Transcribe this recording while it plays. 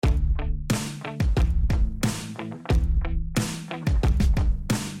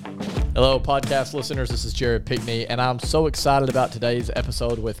Hello, podcast listeners. This is Jared Pickney, and I'm so excited about today's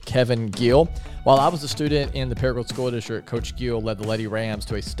episode with Kevin Gill. While I was a student in the Paragould School District, Coach Gill led the Lady Rams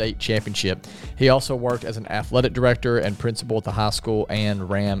to a state championship. He also worked as an athletic director and principal at the high school and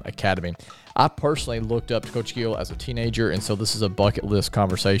Ram Academy. I personally looked up to Coach Gill as a teenager, and so this is a bucket list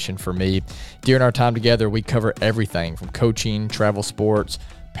conversation for me. During our time together, we cover everything from coaching, travel sports,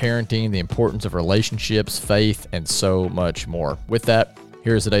 parenting, the importance of relationships, faith, and so much more. With that,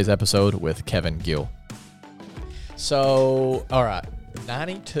 here's today's episode with Kevin Gill. So, all right,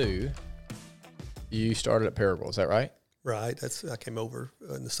 92, you started at Paragould, is that right? Right. I came over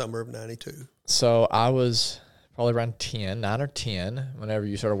in the summer of 92. So I was probably around 9 or 10 whenever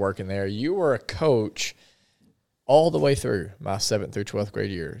you started working there. You were a coach all the way through my 7th through 12th grade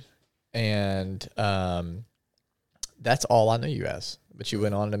years. And that's all I knew you as. But you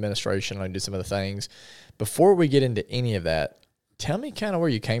went on in administration and did some other things. Before we get into any of that, tell me kind of where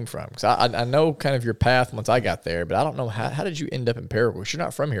you came from, because I know kind of your path once I got there, but I don't know how did you end up in Paragould? You're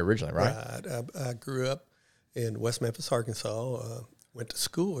not from here originally, right? Right. I grew up in West Memphis, Arkansas. Went to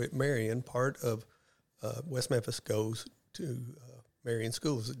school at Marion. Part of West Memphis goes to Marion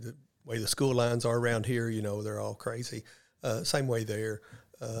schools. The way the school lines are around here, you know, they're all crazy. Same way there.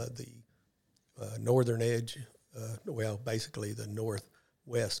 The northern edge, basically the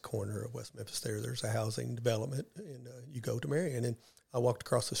northwest corner of West Memphis there's a housing development, and you go to Marion. And I walked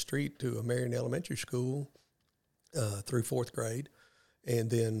across the street to a Marion elementary school through 4th grade. And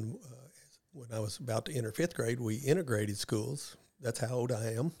then when I was about to enter 5th grade, we integrated schools. That's how old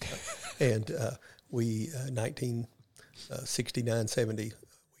I am. And we, 1969, 70,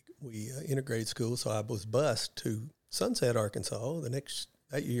 we integrated schools. So I was bused to Sunset, Arkansas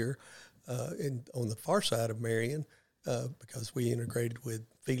that year on the far side of Marion, because we integrated with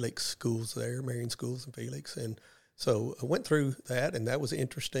Felix schools there, Marion schools and Felix. And so I went through that, and that was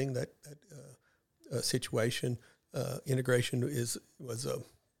interesting, that situation. Integration was a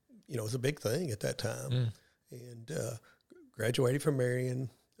big thing at that time. And graduated from Marion,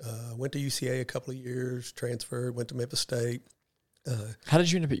 went to UCA a couple of years, transferred, went to Memphis State. How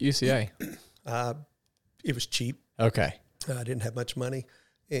did you end up at UCA? It was cheap. Okay. I didn't have much money.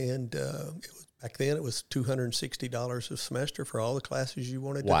 And back then it was $260 a semester for all the classes you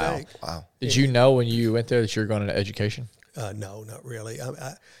wanted to take. Wow. Did you know when you went there that you were going into education? No, not really.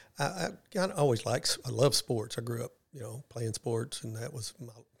 I kind of always I love sports. I grew up, playing sports, and that was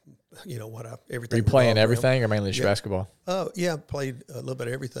my, everything. Were you playing everything or mainly just basketball? Yeah, I played a little bit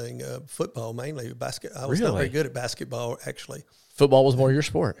of everything. Football mainly. I was not very good at basketball, actually. Football was more your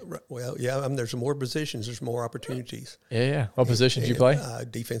sport. Well, yeah. there's more positions. There's more opportunities. Yeah. What position did you play?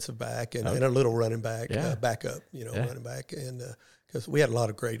 Defensive back and a little running back, backup. Running back, and because we had a lot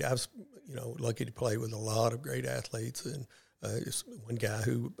of great. I was, lucky to play with a lot of great athletes, and just one guy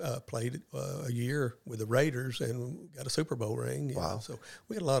who played a year with the Raiders and got a Super Bowl ring. Wow! So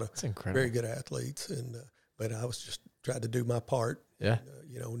we had a lot of very good athletes, and but I was just trying to do my part. Yeah.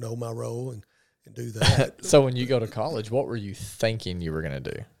 And, know my role and do that. So when you go to college, what were you thinking you were going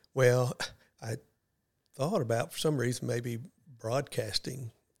to do? Well, I thought about, for some reason, maybe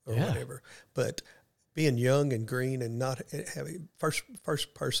broadcasting or whatever. But being young and green and not having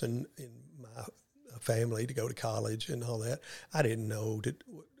first person in my family to go to college and all that, I didn't know that.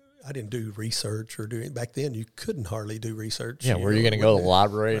 I didn't do research or doing. Back then, you couldn't hardly do research. Yeah, were you going to go to the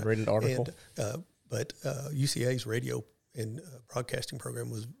library and read an article? But UCA's radio and broadcasting program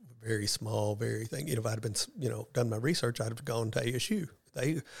was very small, very thing. If I'd been, done my research, I'd have gone to ASU.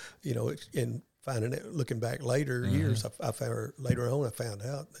 They, in finding it, looking back later years, I found later on, I found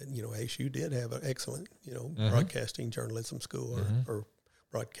out that ASU did have an excellent, broadcasting journalism school or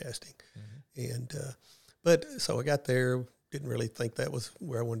broadcasting, and but so I got there, didn't really think that was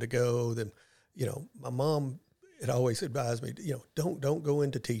where I wanted to go. Then, my mom had always advised me, don't go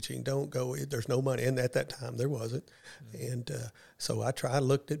into teaching. Don't go. There's no money, and at that time there wasn't. And so I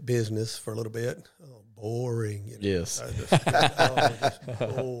looked at business for a little bit. Oh, boring. Yes. Just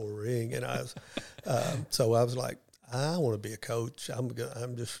boring. And I was, so I was like, I want to be a coach. I'm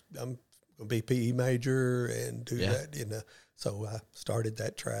gonna be a PE major and do that. So I started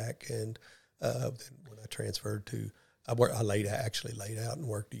that track, and then when I transferred to. I laid out and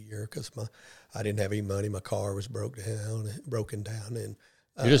worked a year because I didn't have any money. My car was broken down, and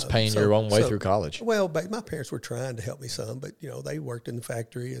you're just paying your own way through college. Well, my parents were trying to help me some, but they worked in the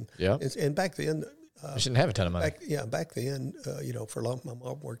factory, and back then you didn't have a ton of money. Back then, for long, my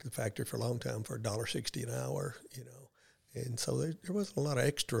mom worked in the factory for a long time for $1.60 an hour, and so there wasn't a lot of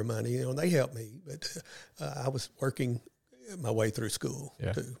extra money. And they helped me, but I was working my way through school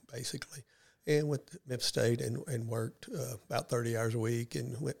too, basically. and went to Memphis State and worked about 30 hours a week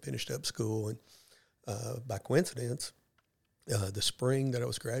and finished up school. And by coincidence, the spring that I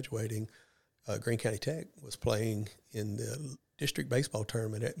was graduating, Greene County Tech was playing in the district baseball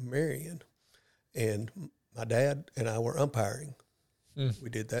tournament at Marion, and my dad and I were umpiring. We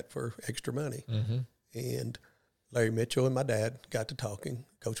did that for extra money. And Larry Mitchell and my dad got to talking.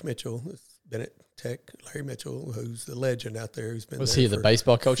 Coach Mitchell has been at Tech. Larry Mitchell, who's the legend out there, who's been was there he the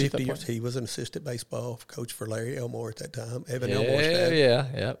baseball coach 50 at that years. point? He was an assistant baseball coach for Larry Elmore at that time. Evan Yeah, Elmore's dad.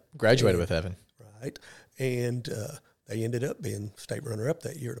 yeah. Graduated with Evan. Right. And they ended up being state runner-up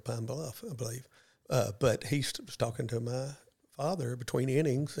that year to Pine Bluff, I believe. But he was talking to my father between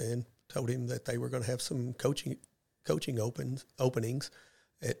innings and told him that they were going to have some coaching openings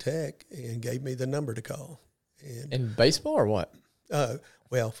at Tech, and gave me the number to call. And In baseball or what?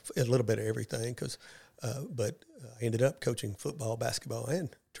 well, a little bit of everything, but I ended up coaching football, basketball, and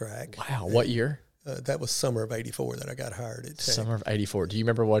track. Wow, what year? That was summer of '84 that I got hired at Tech. Summer of '84. Do you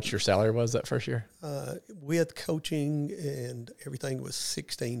remember what your salary was that first year? With coaching and everything was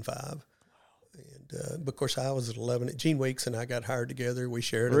 $16,500. And of course, I was at 11. Gene Weeks and I got hired together. We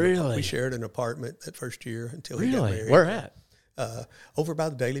shared an apartment that first year until he got married. Where at? Over by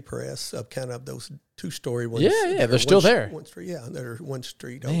the Daily Press, kind of those two-story ones. Yeah, they're still there. One street, they're one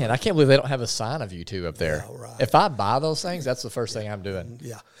street. Man, over. I can't believe they don't have a sign of you two up there. Yeah, right. If I buy those things, that's the first thing I'm doing.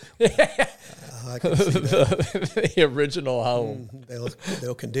 Yeah, I can see that. The original home.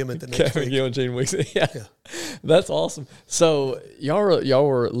 They'll condemn it the next Kevin week. Gill and Gene Weeks. Yeah, that's awesome. So y'all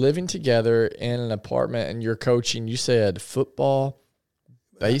were living together in an apartment, and you're coaching. You said football,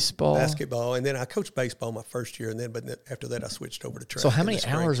 baseball, basketball, and then I coached baseball my first year, but after that I switched over to track. So how many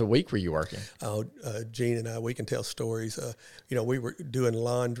hours a week were you working? Gene and I, we can tell stories. We were doing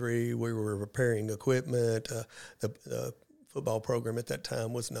laundry, we were repairing equipment. The football program at that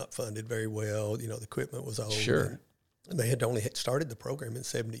time was not funded very well. The equipment was old. Sure. And they had only started the program in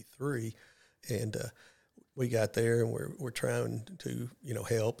 '73, and we got there and we're trying to,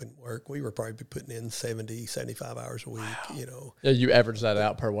 help and work. We were probably putting in 70, 75 hours a week, Wow. Yeah, you average that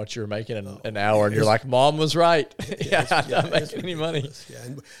out per what you were making an hour, and you're like, Mom was right. I'm not making any money. Yeah,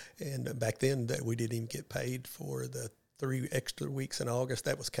 and back then that we didn't even get paid for the 3 extra weeks in August.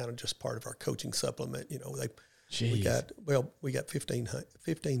 That was kind of just part of our coaching supplement. We got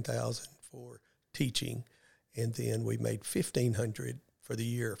 $15,000 for teaching, and then we made $1,500 for the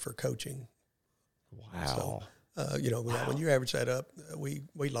year for coaching. Wow. So, when you average that up, we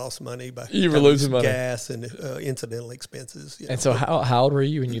lost money by you were losing money, gas and incidental expenses. And so how old were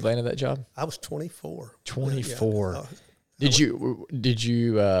you when you landed that job? I was 24. 24. Did you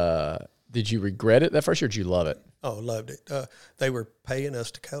regret it that first year? Or did you love it? Oh, loved it. They were paying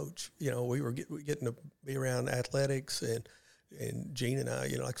us to coach. We were getting to be around athletics, and Gene and I,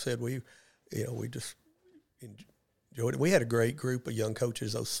 like I said, we just enjoyed it. We had a great group of young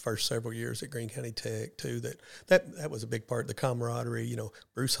coaches those first several years at Greene County Tech too. That was a big part of the camaraderie.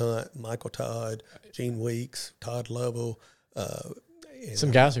 Bruce Hunt, Michael Todd, Gene Weeks, Todd Lovell.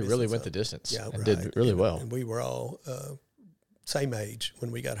 Some guys who really went the distance and did really well. And we were all same age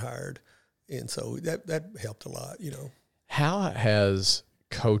when we got hired, and so that helped a lot. How has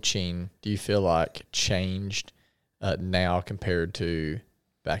coaching, do you feel like, changed now compared to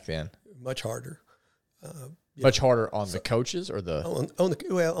back then? Much harder. Much harder on the coaches or the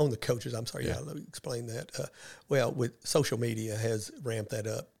on the coaches. I'm sorry. Yeah, let me explain that. With social media has ramped that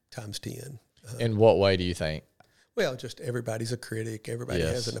up times 10. In what way do you think? Well, just everybody's a critic. Everybody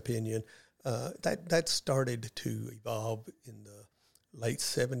has an opinion. That started to evolve in the late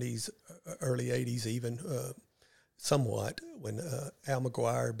 70s, early 80s, even somewhat when Al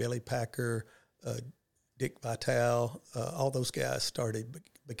McGuire, Billy Packer, Dick Vitale, all those guys started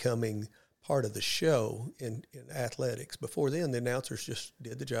becoming part of the show in athletics. Before then, the announcers just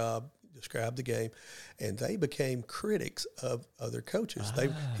did the job, described the game, and they became critics of other coaches.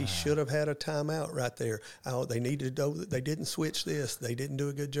 He should have had a timeout right there. They needed to. They didn't switch this. They didn't do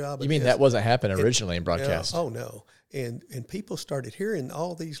a good job. You mean that wasn't happening originally in broadcast? No. And people started hearing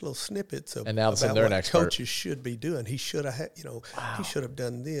all these little snippets of and now about they're what an expert. Coaches should be doing. He should have, he should have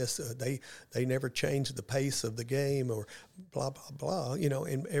done this. They never changed the pace of the game, or blah blah blah.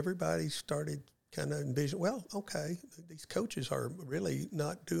 And everybody started kind of envision. Well, okay, these coaches are really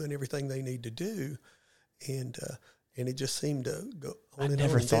not doing everything they need to do, and it just seemed to go on and on. I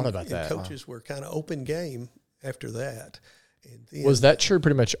never thought about that. Coaches were kind of open game after that. And then, was that true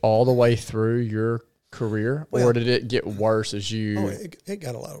pretty much all the way through your career, or did it get worse as you? It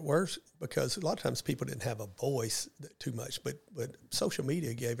got a lot worse because a lot of times people didn't have a voice too much, but social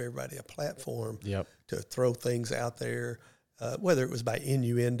media gave everybody a platform to throw things out there, whether it was by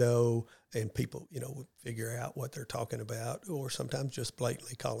innuendo, and people, would figure out what they're talking about, or sometimes just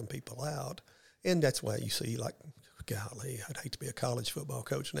blatantly calling people out. And that's why you see, like, golly, I'd hate to be a college football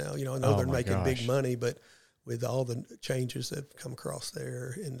coach now. I know they're making big money, but with all the changes that have come across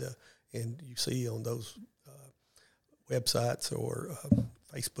there, and you see on those websites or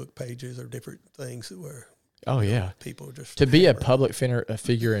Facebook pages or different things where people are just to be a public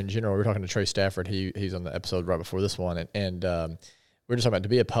figure in general. We were talking to Trey Stafford. He's on the episode right before this one, and we're just talking about to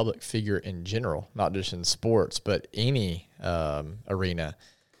be a public figure in general, not just in sports, but any arena.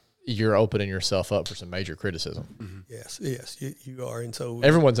 You're opening yourself up for some major criticism. Mm-hmm. Yes, you are. And so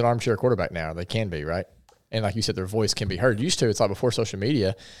everyone's an armchair quarterback now. They can be, right? And like you said, their voice can be heard. Used to, it's like before social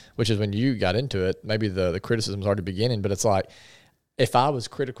media, which is when you got into it, maybe the criticism's already beginning, but it's like, if I was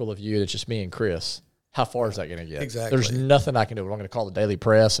critical of you and it's just me and Chris, how far is that going to get? Exactly. There's nothing I can do. I'm going to call the Daily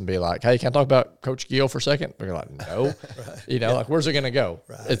Press and be like, hey, can I talk about Coach Gill for a second? We're like, no. Right. Like, where's it going to go?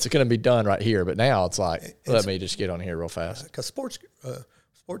 Right. It's going to be done right here. But now it's like, let me just get on here real fast. Because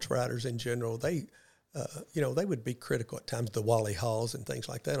sports writers in general, they would be critical at times, the Wally Halls and things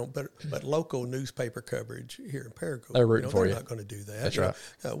like that. But local newspaper coverage here in Paragould, they're not going to do that. That's right.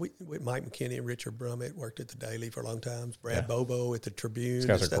 Mike McKinney and Richard Brummett worked at the Daily for a long time. Brad Bobo at the Tribune. These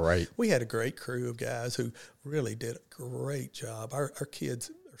guys are great. We had a great crew of guys who really did a great job. Our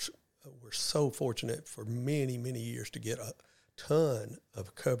kids were so fortunate for many, many years to get a ton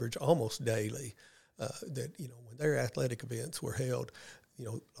of coverage almost daily. That when their athletic events were held,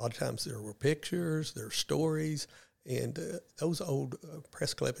 a lot of times there were pictures, there were stories, and those old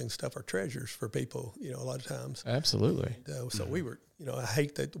press clippings stuff are treasures for people, a lot of times. Absolutely. And, so we were, I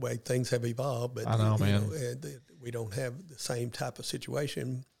hate that the way things have evolved, but I know, man. We don't have the same type of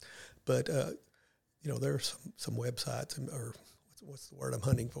situation. But, there are some websites, or what's the word I'm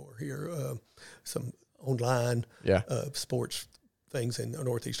hunting for here, some online sports things in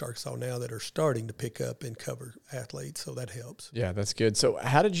Northeast Arkansas now that are starting to pick up and cover athletes, so that helps. Yeah, that's good. So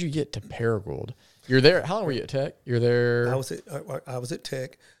how did you get to Paragould? You're there. How long were you at Tech? You're there. I was at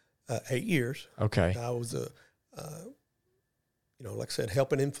Tech 8 years. Okay. I was like I said,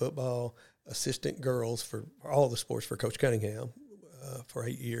 helping in football, assistant girls for all the sports for Coach Cunningham for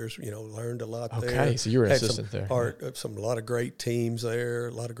 8 years. Learned a lot there. Okay, so you were an assistant there. A lot of great teams there,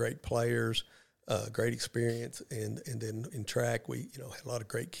 a lot of great players. Great experience, and then in track we had a lot of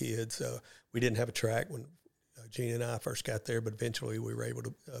great kids. We didn't have a track when Gene and I first got there, but eventually we were able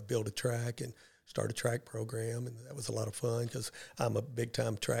to build a track and start a track program, and that was a lot of fun because I'm a big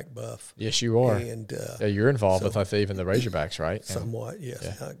time track buff. Yes, you are. And you're involved with even the Razorbacks, right? Somewhat, yes.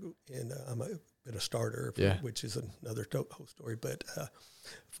 Yeah. I'm been a starter, which is another whole story. But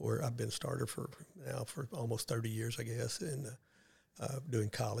I've been a starter for almost 30 years, I guess, and doing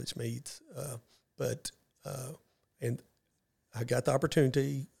college meets. And I got the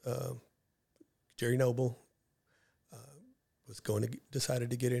opportunity. Jerry Noble decided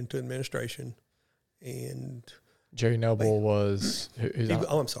to get into administration, and Jerry Noble was.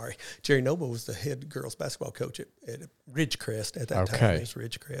 I'm sorry. Jerry Noble was the head girls basketball coach at Ridgecrest at that time. It was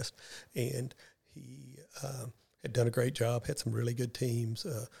Ridgecrest, and he had done a great job. Had some really good teams.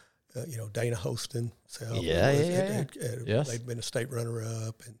 Dana Hostin. Yes. They'd been a state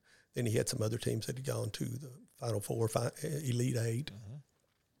runner-up, and then he had some other teams that had gone to the Final Four, Elite Eight. Mm-hmm.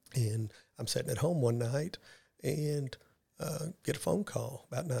 And I'm sitting at home one night and get a phone call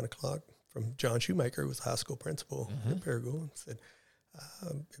about 9 o'clock from John Shoemaker, who was the high school principal at Paragould, and said,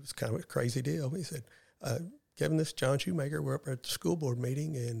 it was kind of a crazy deal. He said, Kevin, this is John Shoemaker. We're up at the school board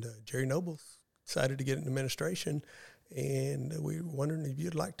meeting, and Jerry Noble decided to get into administration, and we were wondering if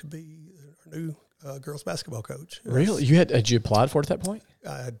you'd like to be our new girls basketball coach. Really? Had you applied for it at that point?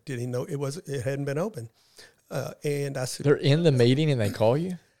 I didn't know it hadn't been open. And I said, they're in the meeting and they call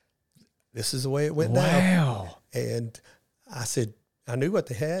you? This is the way it went down. Wow. And I said, I knew what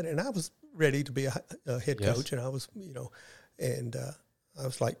they had, and I was ready to be a head coach, and I was, and I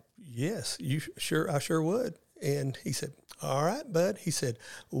was like, yes, I sure would. And he said, all right, bud. He said,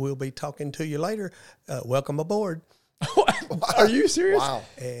 we'll be talking to you later. Welcome aboard. Are you serious? Wow.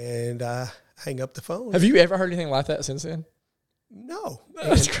 And I hang up the phone. Have you ever heard anything like that since then? No.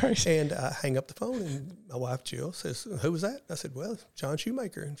 That's crazy. And I hang up the phone, and my wife, Jill, says, who was that? I said, well, John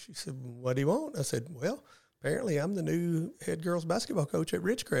Shoemaker. And she said, what do you want? I said, well, apparently I'm the new head girls basketball coach at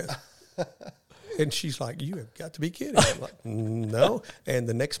Ridgecrest. And she's like, you have got to be kidding. I'm like, no. And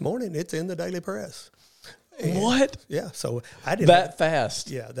the next morning, it's in the Daily Press. And what? Yeah, so I didn't that fast.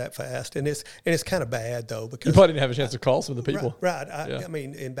 Yeah, that fast, and it's kind of bad though because you probably didn't have a chance to call some of the people. Right. I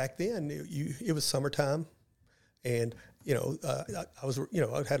mean, and back then it was summertime, and I was,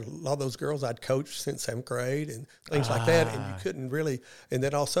 I had a lot of those girls I'd coached since 7th grade and things like that. And you couldn't really, and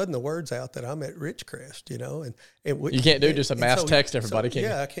then all of a sudden the word's out that I'm at Ridgecrest, you can't do just a mass text everybody, can you?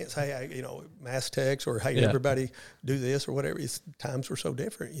 Yeah, I can't say, mass text or, hey, everybody do this or whatever. Times were so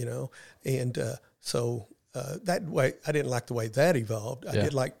different, and that way, I didn't like the way that evolved. I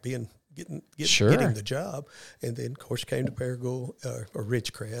did like getting the job. And then, of course, came to Paragould or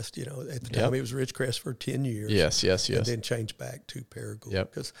Ridgecrest. At the time, it was Ridgecrest for 10 years. Yes. And then changed back to Paragould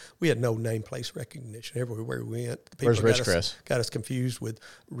because we had no name place recognition everywhere we went. Where's Ridgecrest? Got us confused with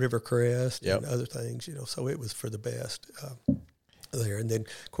Rivercrest and other things. So it was for the best there. And then,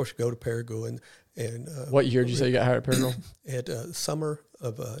 of course, you go to Paragould and what year did you say you got hired at Paragould? At summer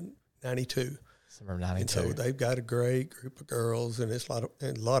of '92. Summer of '92. And so they've got a great group of girls, and it's a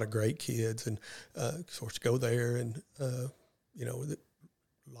lot of great kids, and of course go there, and a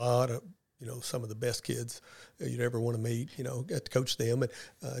lot of some of the best kids you'd ever want to meet. Got to coach them, and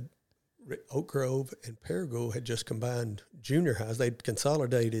Oak Grove and Paragould had just combined junior highs. They'd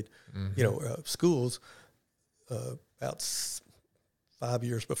consolidated, schools about 5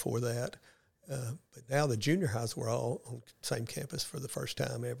 years before that. But now the junior highs were all on the same campus for the first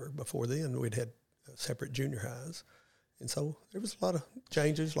time ever. Before then, we'd had separate junior highs. And so there was a lot of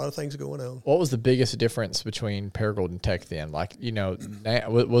changes, a lot of things going on. What was the biggest difference between Paragould and Tech then? Like,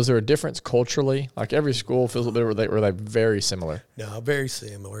 was there a difference culturally? Like every school feels a bit, were they very similar? No, very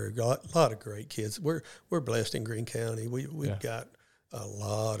similar. Got a lot of great kids. We're blessed in Greene County. We've got a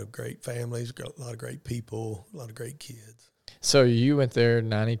lot of great families, got a lot of great people, a lot of great kids. So you went there in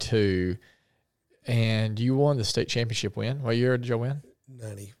 '92. And you won the state championship win. What year did you win?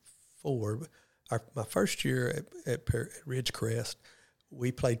 '94. My first year at Ridgecrest,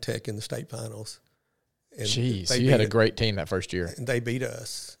 we played Tech in the state finals. And jeez, you had a great team that first year. And they beat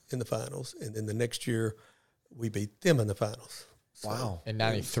us in the finals. And then the next year, we beat them in the finals. Wow. In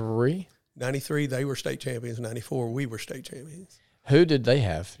 '93? '93, they were state champions. '94, we were state champions. Who did they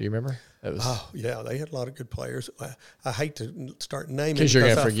have? Do you remember? They had a lot of good players. I hate to start naming because you're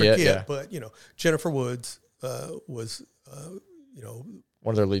going to forget. But Jennifer Woods was one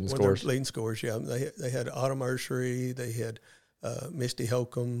of their leading scorers. Yeah, they had Autumn Ursary, they had Misty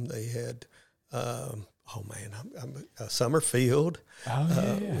Holcomb, they had Summerfield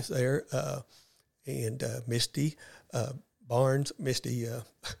was there, and Misty Barnes, Misty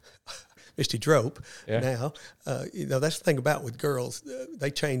Drope. Now, that's the thing about with girls,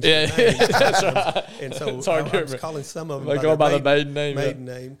 they change their names. That's right. And so I was calling some of them by the maiden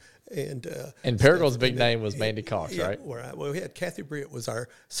name. And Paragould's big name was Mandy Cox, right? Right. Well, we had Kathy Britt was our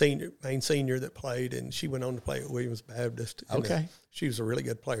main senior that played, and she went on to play at Williams Baptist. Okay. She was a really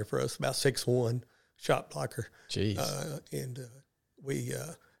good player for us, about 6'1", shot blocker. Jeez. And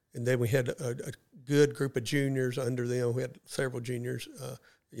then we had a good group of juniors under them. We had several juniors,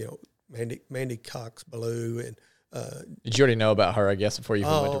 Mandy Cox Ballou, and did you already know about her? I guess before you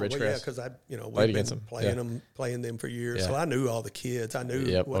even went to Ridgecrest. Well, yeah, because we've been playing them for years, so I knew all the kids. I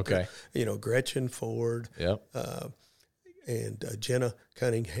knew Gretchen Ford, and Jenna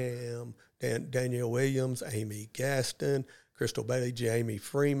Cunningham, Danielle Williams, Amy Gaston, Crystal Bailey, Jamie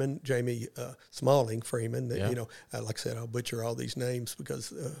Smalling Freeman. Like I said, I'll butcher all these names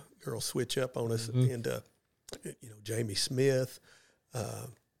because girls switch up on us, and Jamie Smith.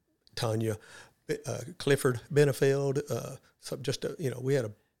 Tanya Clifford Benefield. We had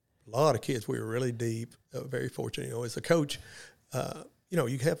a lot of kids. We were really deep, very fortunate. As a coach,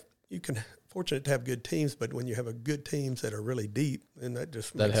 you can fortunate to have good teams, but when you have a good teams that are really deep, and that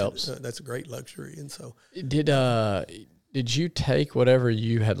helps. That's a great luxury. And so, did you take whatever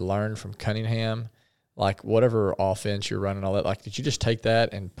you had learned from Cunningham, like whatever offense you're running, all that? Like, did you just take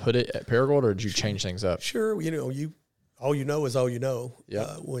that and put it at Paragould, or did you change things up? Sure. All you know is all you know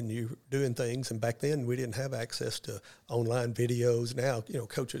when you're doing things. And back then, we didn't have access to online videos. Now,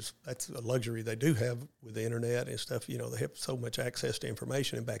 coaches, that's a luxury they do have with the internet and stuff. They have so much access to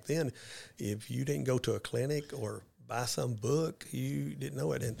information. And back then, if you didn't go to a clinic or buy some book, you didn't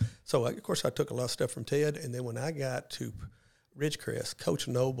know it. And so, of course, I took a lot of stuff from Ted. And then when I got to Ridgecrest, Coach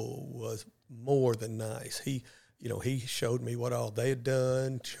Noble was more than nice. He showed me what all they had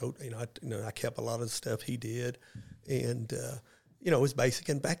done. I kept a lot of the stuff he did. And, it was basic.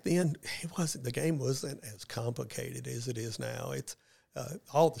 And back then, the game wasn't as complicated as it is now. It's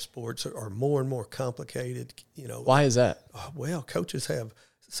all the sports are more and more complicated. Why is that? Well, coaches have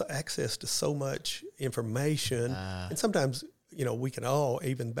access to so much information. And sometimes, we can all,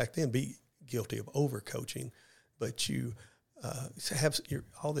 even back then, be guilty of overcoaching. But you have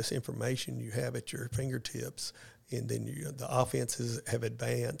all this information you have at your fingertips. And then the offenses have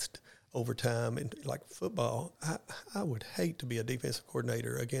advanced. overtime. And like football, I would hate to be a defensive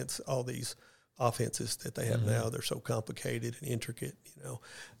coordinator against all these offenses that they have now. They're so complicated and intricate,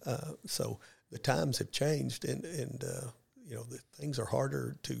 so the times have changed, and the things are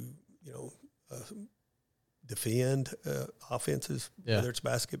harder to, defend offenses, whether it's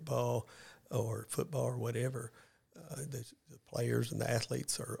basketball or football or whatever. The players and the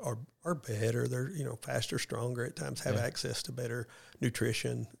athletes are better. They're, faster, stronger at times, have access to better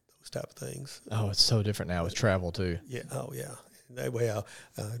nutrition, those type of things. Oh, it's so different now with travel too. Yeah. Oh, yeah. That way,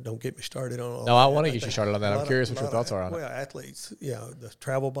 don't get me started on all No, I want to get you started on that. I'm curious what your thoughts are on it. Well, athletes, the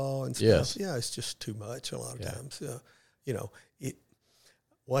travel ball and stuff. Yes. Yeah, it's just too much a lot of times.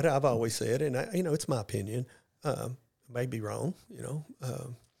 What I've always said, and it's my opinion, may be wrong,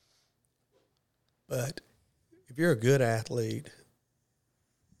 but if you're a good athlete,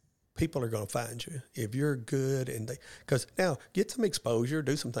 people are going to find you. If you're good, because now get some exposure,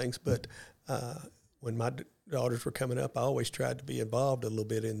 do some things, but when my daughters were coming up, I always tried to be involved a little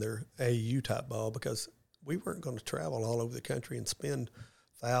bit in their AAU type ball, because we weren't going to travel all over the country and spend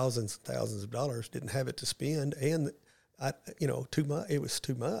thousands and thousands of dollars. Didn't have it to spend, and too much. It was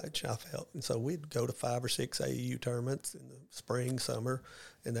too much, I felt, and so we'd go to 5 or 6 AAU tournaments in the spring, summer,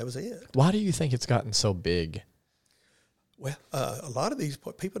 and that was it. Why do you think it's gotten so big? Well, a lot of these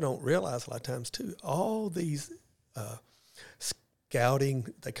people don't realize a lot of times too. All these scouting,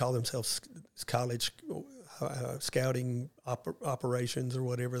 they call themselves college scouting operations or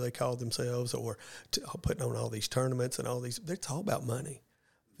whatever they call themselves, or putting on all these tournaments and all these. It's all about money.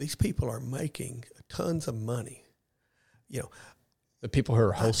 These people are making tons of money. The people who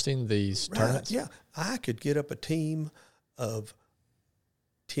are hosting these tournaments? Yeah. I could get up a team of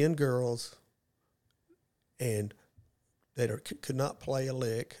 10 girls and that could not play a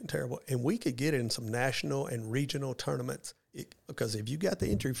lick, terrible, and we could get in some national and regional tournaments, because if you got the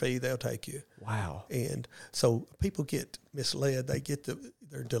entry fee, they'll take you. Wow. And so people get misled. They get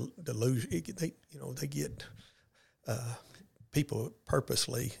their delusion. They get people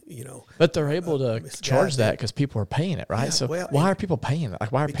purposely, But they're able to charge that because people are paying it, right? Yeah, so why are people paying it?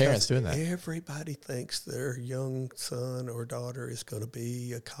 Like, why are parents doing that? Everybody thinks their young son or daughter is going to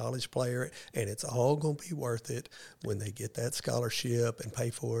be a college player, and it's all going to be worth it when they get that scholarship and pay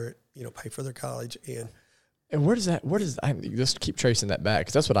for it, pay for their college. And I just keep tracing that back,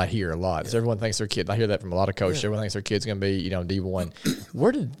 because that's what I hear a lot. Is everyone thinks their kid. I hear that from a lot of coaches. Everyone thinks their kid's going to be, D1.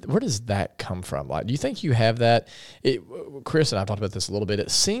 Where does that come from? Like, do you think you have that? Chris and I talked about this a little bit.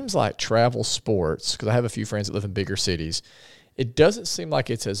 It seems like travel sports, because I have a few friends that live in bigger cities. It doesn't seem like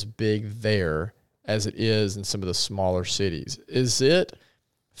it's as big there as it is in some of the smaller cities. Is it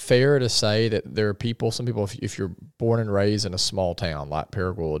fair to say that there are some people, if you're born and raised in a small town like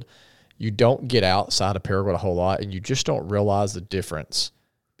Paragould, you don't get outside of Paragould a whole lot, and you just don't realize the difference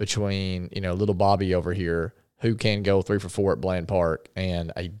between, little Bobby over here who can go 3 for 4 at Bland Park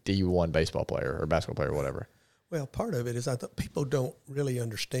and a D1 baseball player or basketball player or whatever? Well, part of it is I think people don't really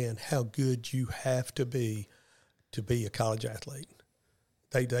understand how good you have to be a college athlete.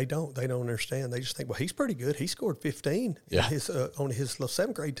 They don't understand. They just think, well, he's pretty good. He scored 15 on his little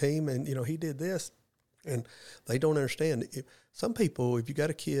 7th grade team, and he did this, and they don't understand. Some people, if you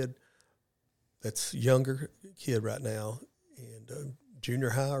got a kid that's younger kid right now, and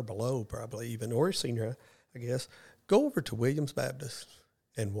junior high or below probably even, or senior high, I guess, go over to Williams Baptist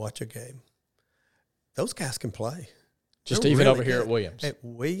and watch a game. Those guys can play. Just They're even really over here good. at Williams. At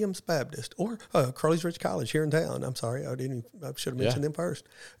Williams Baptist or Crowley's Ridge College here in town. I'm sorry, I should have mentioned them first.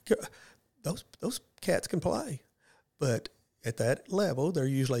 Those cats can play. But at that level, they're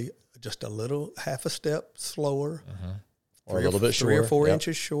usually just half a step slower. Or a little bit shorter. 3 or 4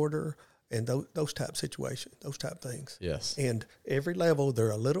 inches shorter. And those type situations, those type things. Yes. And every level,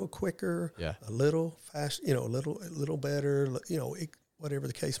 they're a little quicker, a little fast, a little better, whatever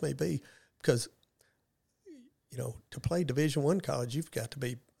the case may be. Because, to play Division I college, you've got to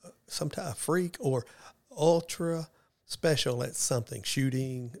be some type of freak or ultra special at something,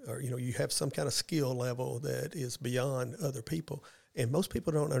 shooting, or, you have some kind of skill level that is beyond other people. And most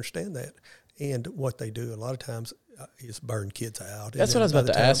people don't understand that. And what they do a lot of times is burn kids out. That's what I was about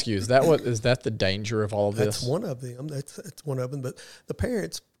to ask you. Is that the danger of all of this? That's one of them. That's one of them. But the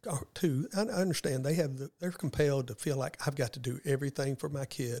parents are too. I understand they're compelled to feel like I've got to do everything for my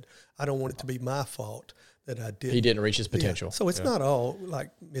kid. I don't want it to be my fault that I didn't. He didn't reach his potential. So it's not all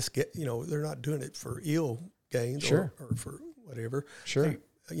like they're not doing it for ill gains or for whatever. Sure.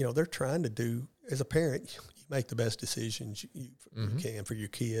 They're trying to do, as a parent, you make the best decisions you can for your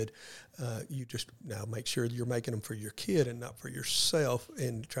kid. You just now make sure that you're making them for your kid and not for yourself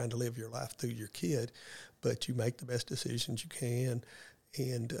and trying to live your life through your kid. But you make the best decisions you can.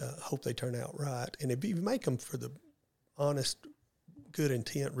 and hope they turn out right. And if you make them for the honest, good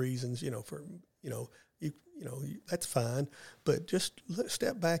intent reasons, that's fine. But just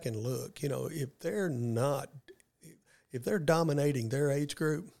step back and look. If they're dominating their age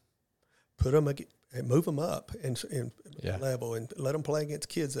group, put them and move them up and level, and let them play against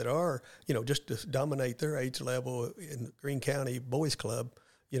kids that are, just to dominate their age level in the Greene County Boys Club.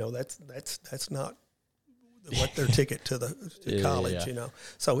 That's not what their ticket to college.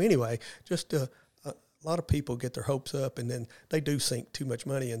 So anyway, just a lot of people get their hopes up, and then they do sink too much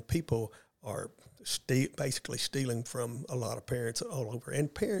money, and people are basically stealing from a lot of parents all over.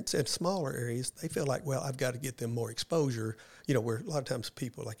 And parents in smaller areas, they feel like, well, I've got to get them more exposure. Where a lot of times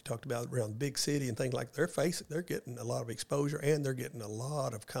people, like you talked about around the big city and things like, they're getting a lot of exposure, and they're getting a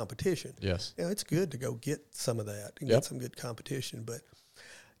lot of competition. Yes. It's good to go get some of that and get some good competition. But,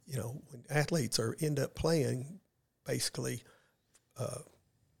 when athletes end up playing basically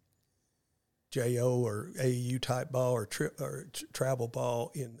JO or AAU type ball or travel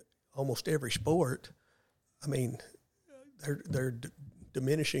ball in almost every sport, they're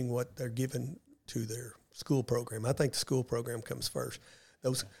diminishing what they're given to their school program. I think the school program comes first.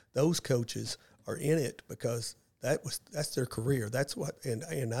 Those coaches are in it because that's their career. That's what,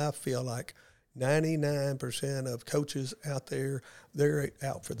 and I feel like 99% of coaches out there, they're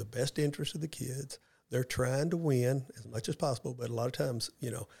out for the best interest of the kids. They're trying to win as much as possible, but a lot of times,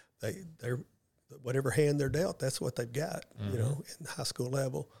 they're whatever hand they're dealt, that's what they've got, in the high school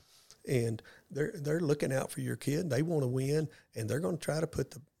level. And they're looking out for your kid. They want to win, and they're going to try to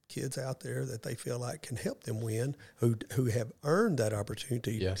put the kids out there that they feel like can help them win, who have earned that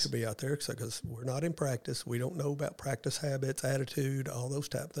opportunity to be out there, because we're not in practice. We don't know about practice habits, attitude, all those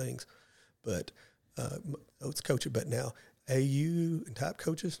type things. But those coaches, but now AU and type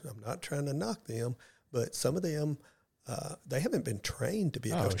coaches, I'm not trying to knock them, but some of them, they haven't been trained to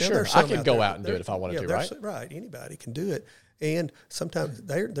be a coach. Now, sure. I could go out and do it if I wanted to, right? Right. Anybody can do it. And sometimes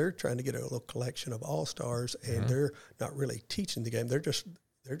they're trying to get a little collection of all-stars, and they're not really teaching the game. They're just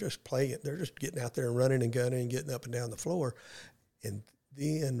playing. They're just getting out there and running and gunning and getting up and down the floor. And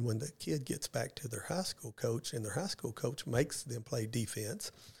then when the kid gets back to their high school coach, and their high school coach makes them play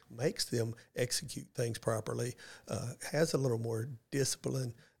defense, makes them execute things properly, has a little more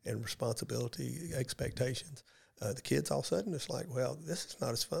discipline and responsibility expectations, the kids all of a sudden, it's like, well, this is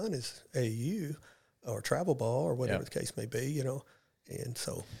not as fun as AU or travel ball or whatever the case may be, And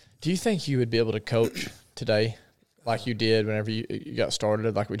so, do you think you would be able to coach today like you did whenever you got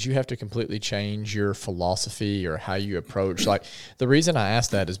started? Like, would you have to completely change your philosophy or how you approach? Like, the reason I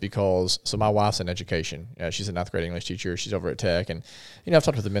ask that is because, so my wife's in education. She's a ninth grade English teacher. She's over at Tech. And, I've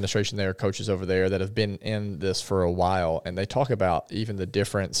talked with administration there, coaches over there that have been in this for a while, and they talk about even the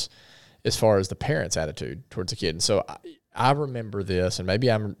difference as far as the parent's attitude towards the kid. And so I remember this, and maybe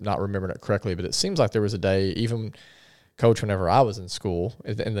I'm not remembering it correctly, but it seems like there was a day, even, Coach, whenever I was in school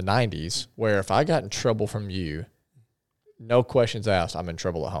in the 90s, where if I got in trouble from you, no questions asked, I'm in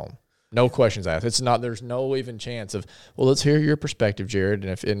trouble at home. No questions asked. It's not. There's no even chance of, well, let's hear your perspective, Jared.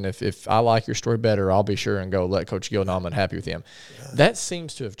 And if I like your story better, I'll be sure and go let Coach Gill know I'm unhappy with him. That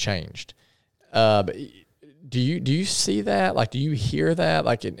seems to have changed. But do you see that? Like, do you hear that?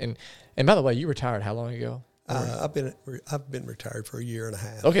 Like, and by the way, you retired how long ago? I've been retired for a year and a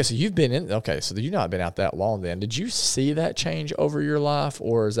half. Okay, so you've been in. Okay, so you've not been out that long. Then, did you see that change over your life,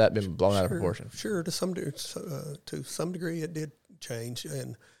 or has that been blown out of proportion? Sure, to some degree, it did change,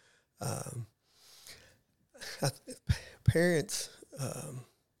 and parents'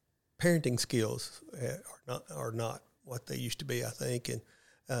 parenting skills are not what they used to be, I think, and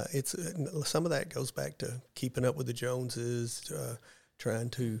it's some of that goes back to keeping up with the Joneses, trying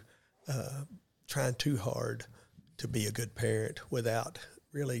too hard to be a good parent without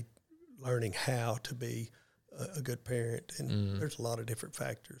really learning how to be a good parent. And there's a lot of different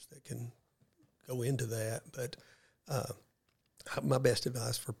factors that can go into that. But my best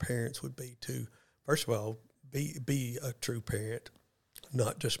advice for parents would be to, first of all, be a true parent,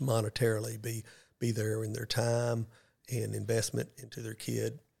 not just monetarily be there in their time and investment into their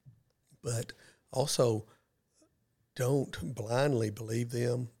kid, but also don't blindly believe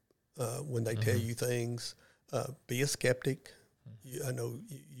them when they tell you things. Be a skeptic. I know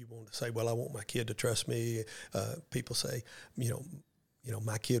you want to say, well, I want my kid to trust me. People say,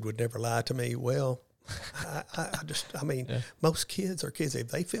 my kid would never lie to me. Well, most kids are kids. If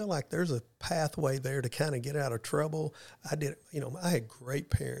they feel like there's a pathway there to kind of get out of trouble, I had great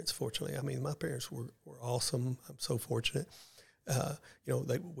parents, fortunately. I mean, my parents were awesome. I'm so fortunate.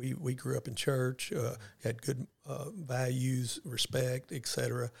 We grew up in church, had good values, respect,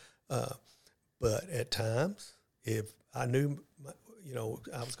 etc. But at times, if I knew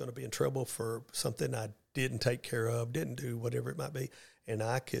I was going to be in trouble for something I didn't take care of, didn't do, whatever it might be. And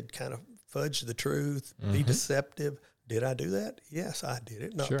I could kind of fudge the truth, be deceptive. Did I do that? Yes, I did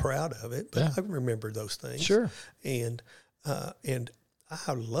it. Not proud of it, but I remember those things. Sure. And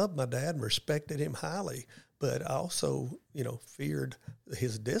I loved my dad and respected him highly, but I also, feared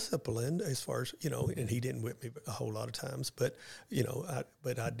his discipline as far as, and he didn't whip me a whole lot of times, but,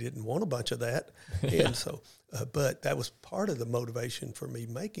 I didn't want a bunch of that. And so, but that was part of the motivation for me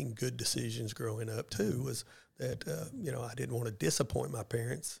making good decisions growing up too, was that, I didn't want to disappoint my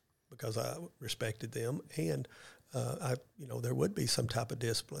parents because I respected them. And, there would be some type of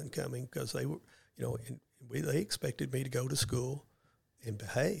discipline coming because they were, they expected me to go to school and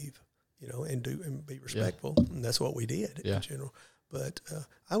behave, and be respectful. Yeah. And that's what we did in general. But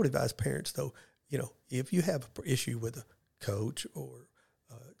I would advise parents, though, if you have an issue with a coach or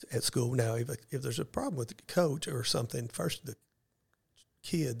at school, now if there's a problem with the coach or something, first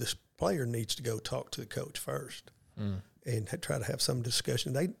the player needs to go talk to the coach first and try to have some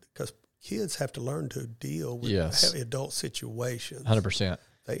discussion. Because kids have to learn to deal with adult situations. 100%.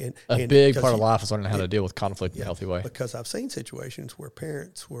 A big part of life is learning how to deal with conflict in a healthy way. Because I've seen situations where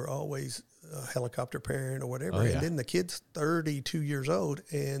parents were always a helicopter parent or whatever, and then the kid's 32 years old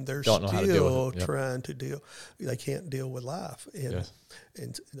and they're still trying to deal. They can't deal with life, and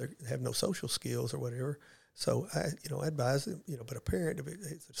they have no social skills or whatever. So I advise them, but a parent, if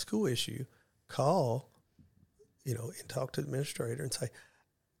it's a school issue, call, and talk to the administrator and say,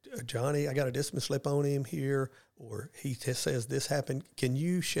 Johnny, I got a discipline slip on him here, or he just says this happened. Can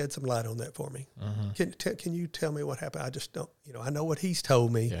you shed some light on that for me? Can you tell me what happened? I just don't, I know what he's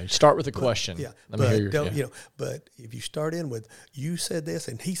told me. Yeah, you start with a question. Yeah, but if you start in with, you said this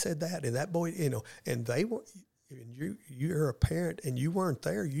and he said that, and that boy, and they were, and you're a parent and you weren't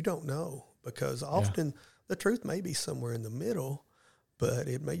there, you don't know, because often the truth may be somewhere in the middle, but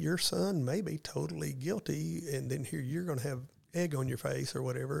your son may be totally guilty, and then here you're going to have egg on your face or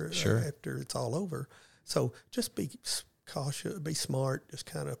whatever after it's all over. So just be cautious, be smart, just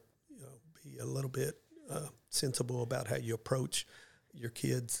kind of be a little bit sensible about how you approach your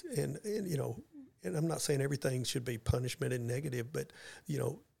kids. And I'm not saying everything should be punishment and negative, but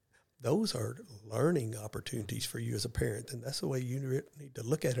those are learning opportunities for you as a parent, and that's the way you need to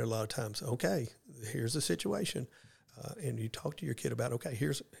look at it a lot of times. Okay, here's the situation. And you talk to your kid about, okay,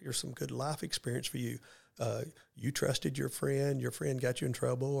 here's some good life experience for you. You trusted your friend got you in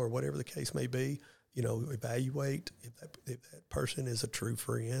trouble, or whatever the case may be. Evaluate if that person is a true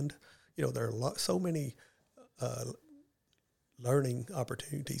friend. There are so many learning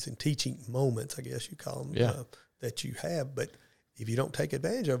opportunities and teaching moments, I guess you call them, that you have. But if you don't take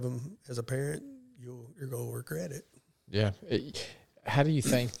advantage of them as a parent, you're going to regret it. Yeah. How do you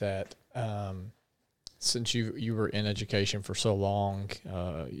think that since you were in education for so long,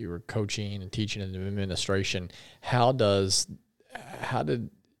 you were coaching and teaching in the administration, how did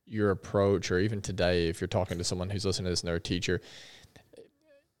your approach, or even today, if you're talking to someone who's listening to this and they're a teacher,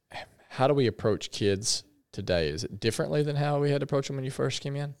 how do we approach kids today? Is it differently than how we had to approach them when you first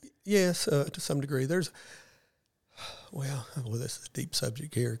came in? Yes, to some degree. This is a deep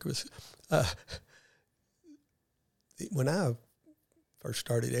subject here, because when I first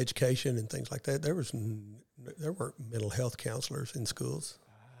started education and things like that, there weren't mental health counselors in schools.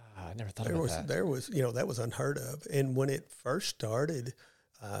 I never thought about that. There was, that was unheard of. And when it first started,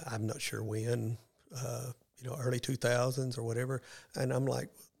 I'm not sure when, early 2000s or whatever. And I'm like,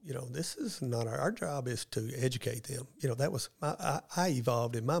 this is not our job is to educate them. That was I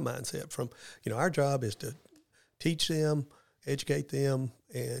evolved in my mindset from, our job is to teach them, educate them,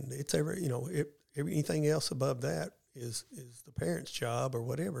 and it's anything else above that is the parent's job or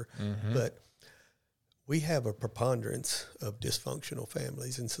whatever. Mm-hmm. But we have a preponderance of dysfunctional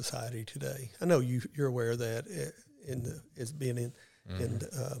families in society today. I know you're aware of that as being in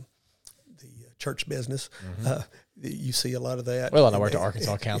the church business. Mm-hmm. You see a lot of that. Well, and I worked at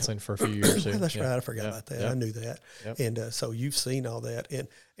Arkansas Counseling for a few years. Well, that's right. I forgot about that. I knew that. Yep. And so you've seen all that. And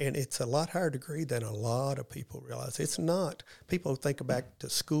it's a lot higher degree than a lot of people realize. It's not. People think back to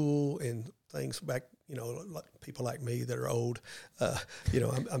school and things back, people like me that are old.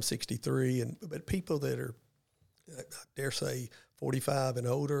 I'm 63, but people that are, I dare say, 45 and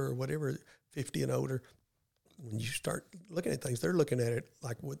older or whatever, 50 and older, when you start looking at things, they're looking at it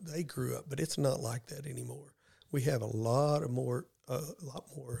like what they grew up, but it's not like that anymore. We have a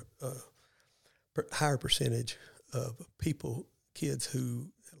higher percentage of kids who,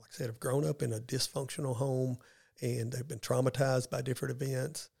 like I said, have grown up in a dysfunctional home, and they've been traumatized by different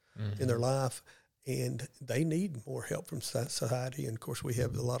events in their life, and they need more help from society. And of course, we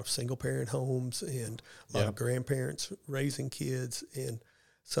have a lot of single parent homes and a lot of grandparents raising kids, and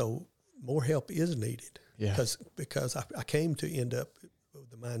so more help is needed. Because I came to end up with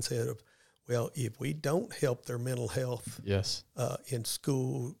the mindset of, well, if we don't help their mental health in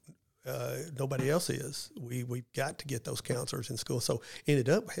school, nobody else is. We've got to get those counselors in school. So ended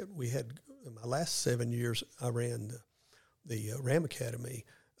up, we had, in my last 7 years, I ran the RAM Academy.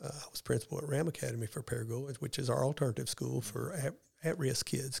 I was principal at RAM Academy for Paragould, which is our alternative school for at-risk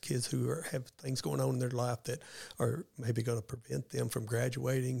kids who have things going on in their life that are maybe going to prevent them from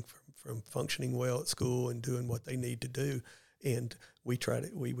graduating, from functioning well at school and doing what they need to do. And we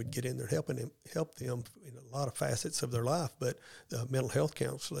would get in there help them in a lot of facets of their life, but the mental health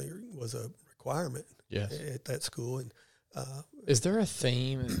counselor was a requirement at that school. And is there a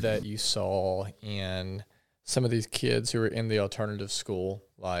theme that you saw in some of these kids who are in the alternative school?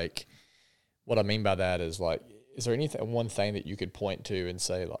 Like, what I mean by that is, like, is there one thing that you could point to and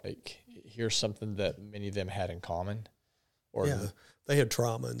say, like, here's something that many of them had in common? Or they had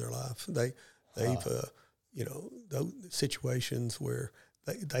trauma in their life. They've those situations where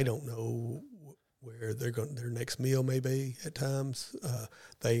they don't know where their next meal may be at times.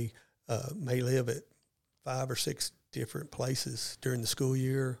 They may live at 5 or 6 different places during the school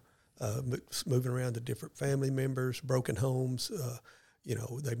year, moving around to different family members, broken homes.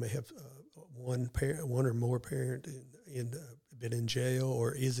 They may have one or more parent been in jail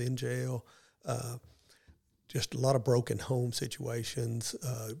or is in jail. Just a lot of broken home situations,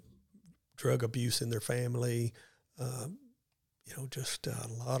 drug abuse in their family, just a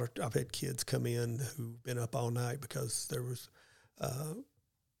lot of, I've had kids come in who've been up all night because there was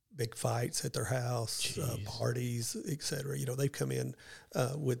big fights at their house, parties, et cetera. They've come in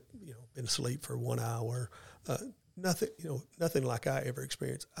with, been asleep for 1 hour, nothing like I ever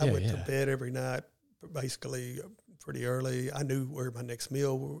experienced. I went to bed every night, basically pretty early. I knew where my next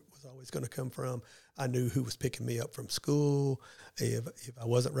meal was always going to come from. I knew who was picking me up from school. If I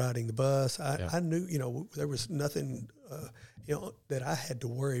wasn't riding the bus, I knew, there was nothing, that I had to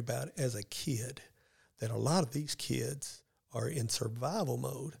worry about as a kid, that a lot of these kids are in survival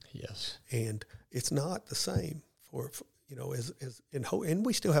mode. Yes. And it's not the same and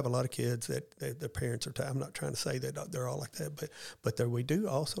we still have a lot of kids that their parents are, I'm not trying to say that they're all like that, but there, we do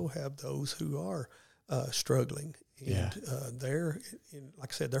also have those who are struggling. And they're,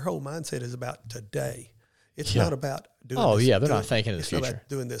 like I said, their whole mindset is about today. It's not about doing they're not thinking of the future. Not about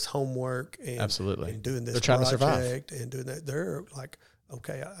doing this homework and doing this they're trying project to survive. and doing that. They're like,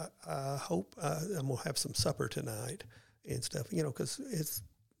 okay, I hope I'm going to have some supper tonight and stuff, because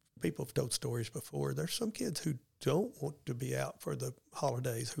people have told stories before. There's some kids who don't want to be out for the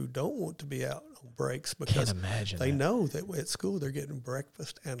holidays, who don't want to be out on breaks because they know that at school they're getting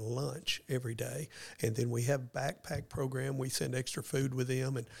breakfast and lunch every day. And then we have backpack program. We send extra food with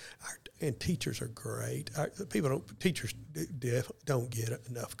them, and teachers are great. Teachers don't get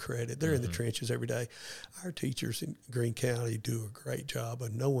enough credit. They're in the trenches every day. Our teachers in Greene County do a great job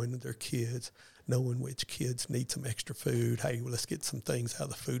of knowing their kids, knowing which kids need some extra food. Hey, let's get some things out of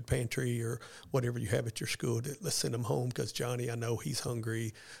the food pantry or whatever you have at your school. Let's send them home because Johnny, I know he's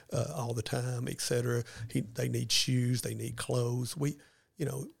hungry all the time, et cetera. They need shoes. They need clothes.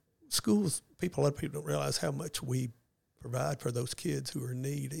 Schools, a lot of people don't realize how much we provide for those kids who are in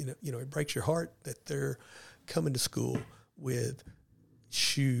need. It breaks your heart that they're coming to school with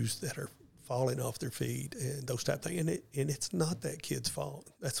shoes that are falling off their feet and those type of things. And it's not that kid's fault.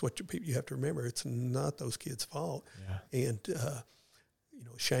 That's what you have to remember. It's not those kids' fault. Yeah. And,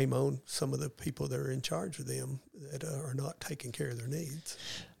 shame on some of the people that are in charge of them that are not taking care of their needs.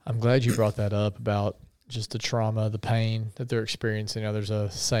 I'm glad you brought that up about just the trauma, the pain that they're experiencing. There's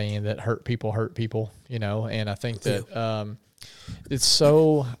a saying that hurt people, and I think that it's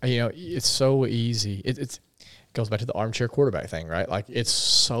so, it's so easy. It goes back to the armchair quarterback thing, right? Like, it's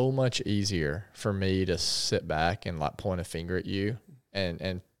so much easier for me to sit back and like point a finger at you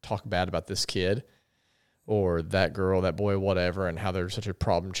and talk bad about this kid or that girl, that boy, whatever, and how they're such a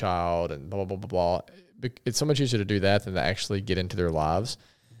problem child and blah, blah, blah, blah, blah. It's so much easier to do that than to actually get into their lives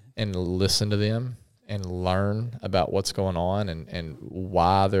and listen to them and learn about what's going on and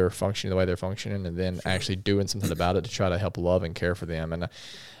why they're functioning the way they're functioning, and then actually doing something about it to try to help love and care for them. And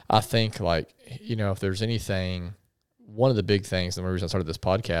I think, like, if there's anything, one of the big things, and the reason I started this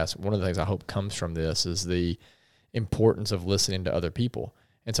podcast, one of the things I hope comes from this is the importance of listening to other people.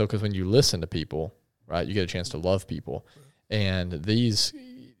 And so, because when you listen to people, right, you get a chance to love people. And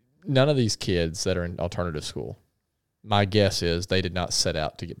none of these kids that are in alternative school, my guess is they did not set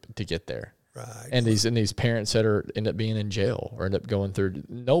out to get there. Right. And these parents that end up being in jail or end up going through,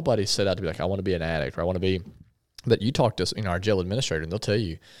 nobody set out to be like, I want to be an addict or I want to be, but you talk to our jail administrator and they'll tell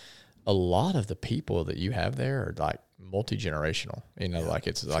you a lot of the people that you have there are like multi-generational, like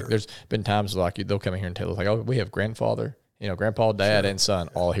it's like there's been times like they'll come in here and tell us like, oh, we have grandfather, grandpa, dad, and son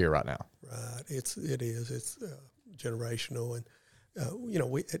all here right now. Right. It's generational. And,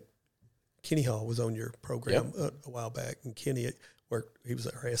 Kenny Hall was on your program a while back, and Kenny worked, he was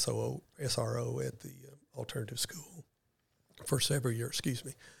our SRO at the alternative school for several years,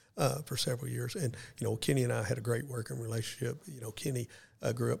 And, Kenny and I had a great working relationship. Kenny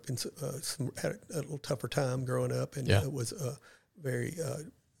grew up in had a little tougher time growing up, and was very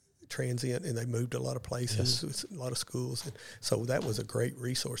transient, and they moved a lot of places, a lot of schools. And so that was a great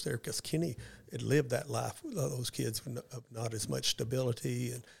resource there because Kenny had lived that life, those kids of not as much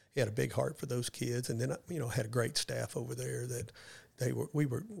stability, and he had a big heart for those kids. And then, had a great staff over there that we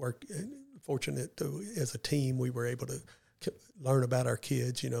were fortunate to, as a team, we were able to learn about our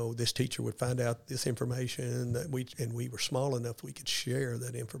kids. This teacher would find out this information and we were small enough we could share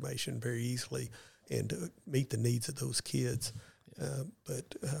that information very easily and meet the needs of those kids.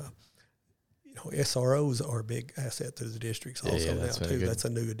 But SROs are a big asset to the districts also now too. Good. That's a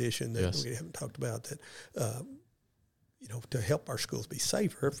new addition that we haven't talked about. That to help our schools be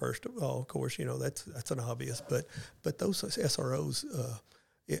safer. First of all, of course, that's an obvious. But those SROs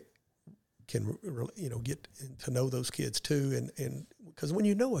can get to know those kids too, and because when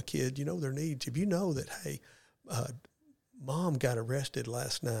you know a kid, you know their needs. If you know that, hey, mom got arrested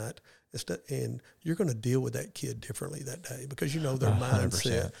last night, and you're going to deal with that kid differently that day because their 100%.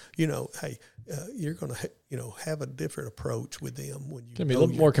 mindset. Hey, you're going to have a different approach with them when you. Can be a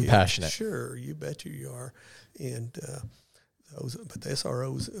little more compassionate. Sure, you bet you are, and but the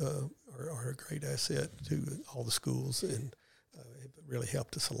SROs are a great asset to all the schools, and it really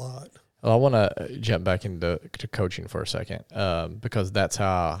helped us a lot. Well, I want to jump back into coaching for a second because that's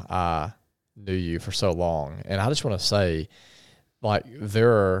how I knew you for so long. And I just want to say, like,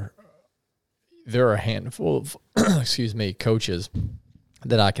 there are a handful of, coaches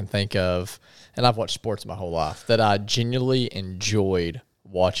that I can think of, and I've watched sports my whole life, that I genuinely enjoyed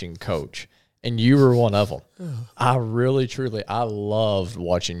watching coach. And you were one of them. Oh. I really, truly, I loved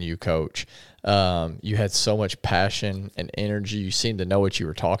watching you coach. You had so much passion and energy. You seemed to know what you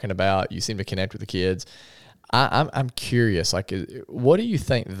were talking about. You seemed to connect with the kids. I'm curious, like, what do you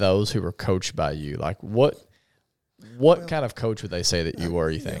think those who were coached by you, like, what kind of coach would they say that you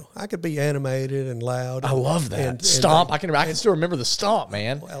were, you think? I could be animated and loud. I love that. And stomp. I can still remember the stomp,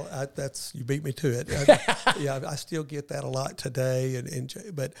 man. Well, you beat me to it. I still get that a lot today,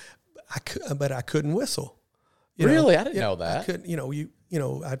 but I couldn't whistle. Really? I didn't know that. I couldn't,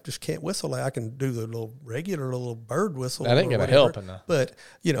 I just can't whistle. I can do the regular little bird whistle. That ain't going to help. But,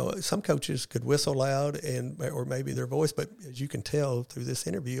 some coaches could whistle loud or maybe their voice, but as you can tell through this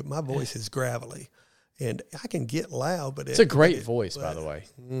interview, my voice is gravelly. And I can get loud, but it's a great voice, by the way.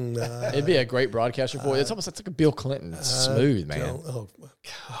 It'd be a great broadcaster voice. It's almost like a Bill Clinton. It's smooth, man.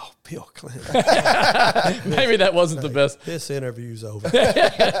 Bill Clinton. Maybe that wasn't the best. This interview's over.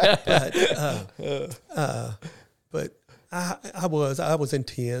 But I was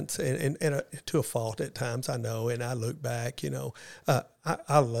intense and to a fault at times, I know. And I look back,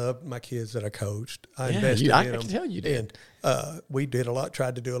 I loved my kids that I coached. I invested in them. I can tell you did. And we did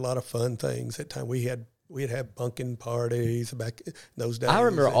tried to do a lot of fun things. At times we'd have bunking parties back in those days. I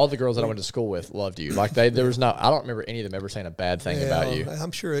remember all the girls that I went to school with loved you. Like I don't remember any of them ever saying a bad thing about you.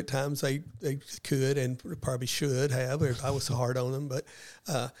 I'm sure at times they could and probably should have. If I was so hard on them, but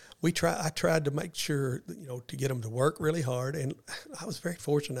I tried to make sure to get them to work really hard, and I was very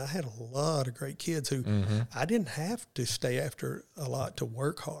fortunate. I had a lot of great kids who I didn't have to stay after a lot to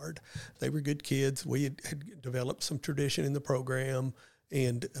work hard. They were good kids. We had developed some tradition in the program,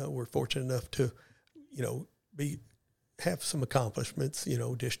 and we're fortunate enough to have some accomplishments,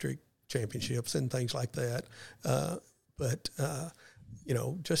 district championships and things like that. But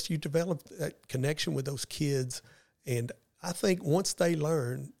just you develop that connection with those kids. And I think once they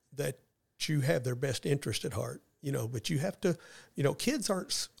learn that you have their best interest at heart, but you have to, kids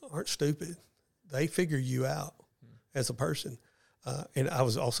aren't stupid. They figure you out as a person. And I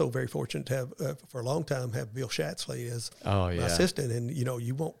was also very fortunate to have, for a long time, have Bill Schatzley as my assistant. And,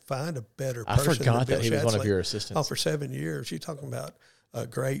 you won't find a better person I forgot than Bill that he was Schatzley. One of your assistants. For 7 years. You're talking about a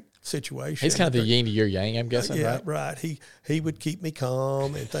great situation. He's kind of the yin to your yang, I'm guessing, yeah, right? He would keep me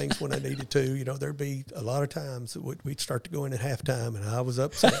calm and things when I needed to. There'd be a lot of times that we'd start to go in at halftime, and I was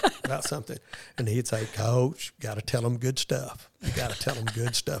upset about something, and he'd say, "Coach, got to tell them good stuff. You got to tell them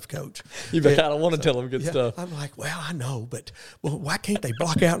good stuff, Coach." You kind of want to tell them good stuff. I'm like, well, I know, but why can't they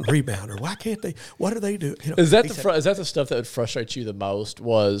block out and rebound, or why can't they? What do they do? Is that the stuff that would frustrate you the most?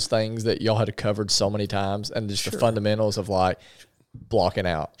 Was things that y'all had covered so many times, and just the fundamentals of like blocking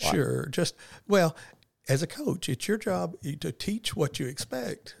out. Sure. As a coach, it's your job to teach what you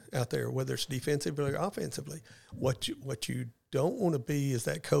expect out there, whether it's defensively or offensively. What you don't want to be is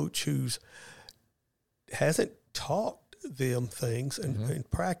that coach who's hasn't taught them things in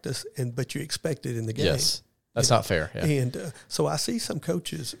practice, but you expect it in the game. Yes, that's not fair. Yeah. And so I see some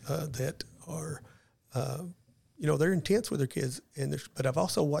coaches that are, they're intense with their kids, but I've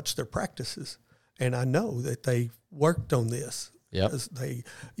also watched their practices, and I know that they worked on this. Yeah,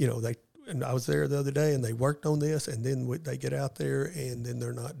 and I was there the other day, and they worked on this, and then they get out there, and then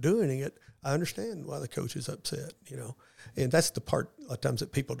they're not doing it. I understand why the coach is upset, and that's the part a lot of times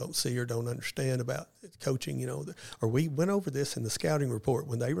that people don't see or don't understand about coaching. Or we went over this in the scouting report.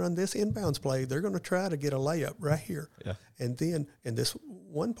 When they run this inbounds play, they're going to try to get a layup right here, and then in this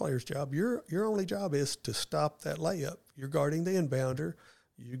one player's job, your only job is to stop that layup. You're guarding the inbounder.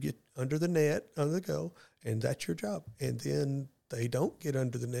 You get under the net, under the go, and that's your job. And then they don't get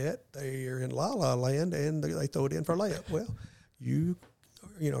under the net. They are in la-la land, and they throw it in for a layup. Well, you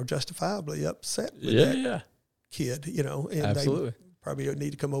justifiably upset with that kid, and absolutely. They probably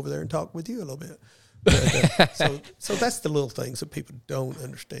need to come over there and talk with you a little bit. But, so that's the little things that people don't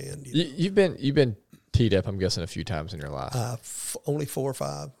understand. You've been teed up, I'm guessing, a few times in your life. Only 4 or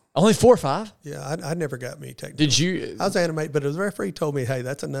 5. Only 4 or 5? Yeah, I never got me technical. Did you? I was animated, but the referee told me, "Hey,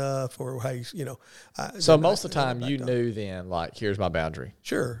 that's enough," or "Hey, So most of the time, you knew then, like, here's my boundary.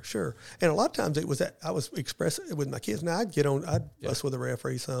 Sure. And a lot of times it was that I was expressing it with my kids. Now I'd fuss with the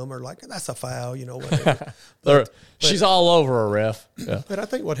referee some, or like, that's a foul, whatever. But she's all over a ref. Yeah. But I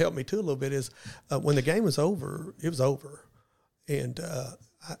think what helped me too a little bit is when the game was over, it was over, and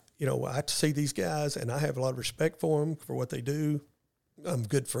I see these guys, and I have a lot of respect for them for what they do. I'm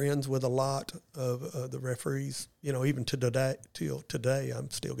good friends with a lot of the referees, even till today, I'm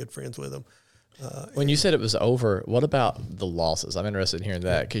still good friends with them. When you said it was over, what about the losses? I'm interested in hearing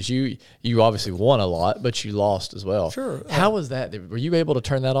that, because you obviously won a lot, but you lost as well. Sure. How was that? Were you able to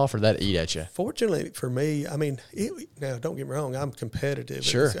turn that off, or did that eat at you? Fortunately for me, now don't get me wrong, I'm competitive.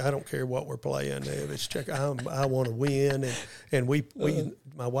 Sure. I don't care what we're playing. I want to win, and we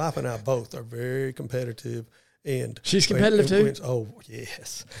my wife and I both are very competitive. And she's competitive too. Oh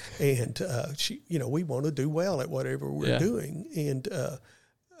yes, and we want to do well at whatever we're doing, and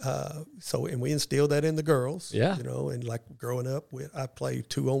and we instilled that in the girls. Yeah, and like growing up, I played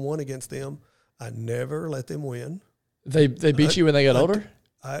 2-on-1 against them. I never let them win. They beat you when they got older.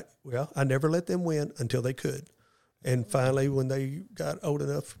 I never let them win until they could, and finally when they got old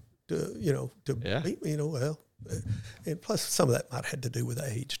enough to beat me, and plus some of that might have had to do with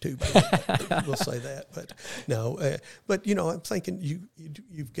age too, but we'll say that. But no, I'm thinking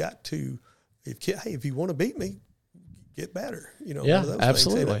you've got to, if you want to beat me, get better. One of those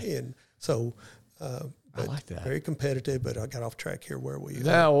absolutely. Things. And so, I like that. Very competitive, but I got off track here. Where we?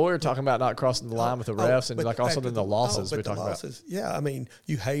 No, we were talking about not crossing the line with the refs, and also then the losses we talked about. Yeah,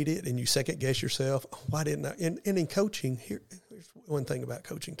 you hate it and you second guess yourself. Oh, why didn't I? And in coaching, here's one thing about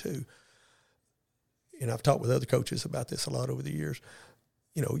coaching too. And I've talked with other coaches about this a lot over the years.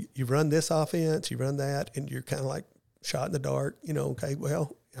 You run this offense, you run that, and you're kind of like shot in the dark. Okay,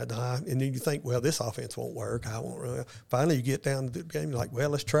 well, and then you think, well, this offense won't work. I won't run. Finally, you get down to the game, you're like, well,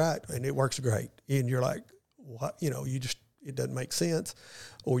 let's try it, and it works great. And you're like, what? It doesn't make sense,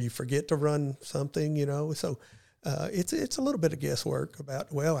 or you forget to run something. So it's a little bit of guesswork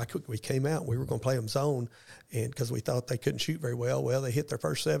about. Well, we came out and we were going to play them zone, and because we thought they couldn't shoot very well. Well, they hit their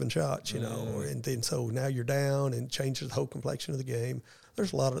first 7 shots, and then so now you're down and changes the whole complexion of the game.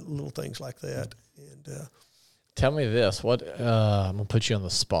 There's a lot of little things like that. And tell me this: what I'm gonna put you on the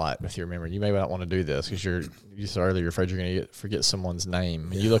spot with your memory. You may not want to do this because you said earlier you're afraid you're gonna forget someone's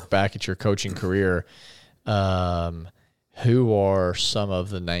name. And you look back at your coaching career. Who are some of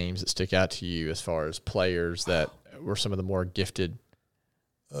the names that stick out to you as far as players that were some of the more gifted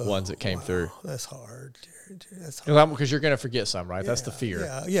ones that came through? That's hard, Jared. That's hard. Because you're going to forget some, right? That's the fear.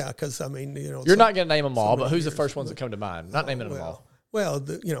 Yeah. Because you're not going to name them all, but who's the first ones that come to mind? Not naming them all. Well,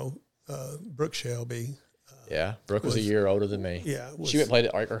 Brooke Shelby. Brooke was a year older than me. Yeah, she went and played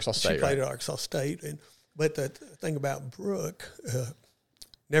at Arkansas State. She played at Arkansas State, but the thing about Brooke,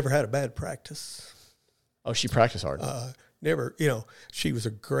 never had a bad practice. Oh, she practiced hard. never, she was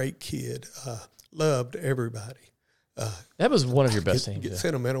a great kid, loved everybody. That was one of your best teams. Get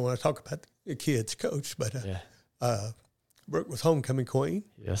sentimental when I talk about the kids, Coach, but Brooke was homecoming queen.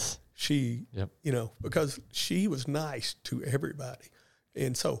 Yes. She, because she was nice to everybody.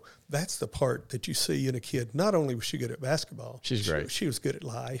 And so that's the part that you see in a kid. Not only was she good at basketball, she's great. She was good at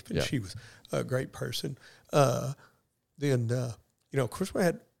life, and she was a great person. Of course, we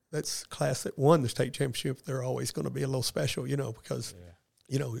had that class that won the state championship. They're always going to be a little special, because,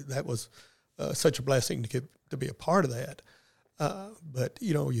 that was such a blessing to be a part of that. But,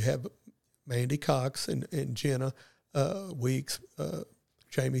 you have Mandy Cox and Jenna Weeks,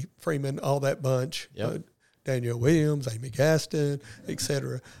 Jamie Freeman, all that bunch. Yep. Danielle Williams, Amy Gaston,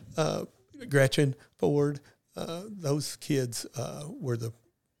 etc. Gretchen Ford. Those kids were the,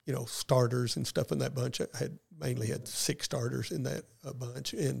 starters and stuff in that bunch. I mainly had 6 starters in that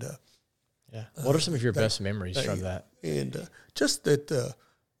bunch. And what are some of your best memories from that? And just that,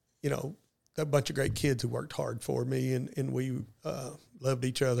 that bunch of great kids who worked hard for me, and we loved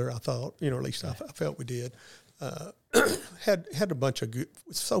each other. I thought, at least I felt we did. Had a bunch of good.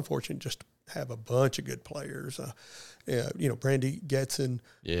 Was so fortunate just to have a bunch of good players. Brandy Getson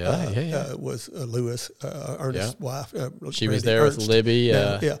was Lewis, Ernest's wife. She Brandy was there Ernst. with Libby.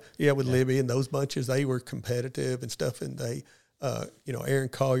 With Libby and those bunches. They were competitive and stuff. And they, Aaron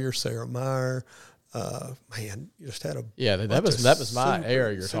Collier, Sarah Meyer. You just had a that was my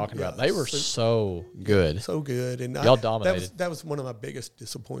era you're talking about. They were so good, and y'all dominated. That was one of my biggest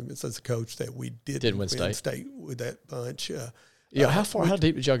disappointments as a coach, that we didn't win state with that bunch. How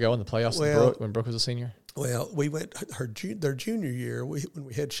deep did y'all go in the playoffs when Brooke was a senior? Well, we went their junior year when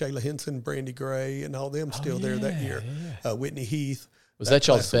we had Shayla Henson, Brandy Gray, and all them still there that year. Whitney Heath. Was that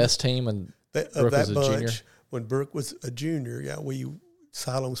y'all's best team when Brooke was a junior? When Brooke was a junior,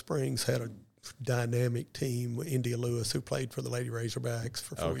 Siloam Springs had a dynamic team. India Lewis, who played for the Lady Razorbacks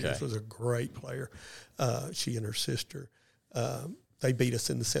for 4 years, was a great player. She and her sister, they beat us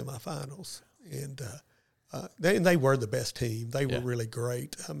in the semifinals, and they were the best team. They were really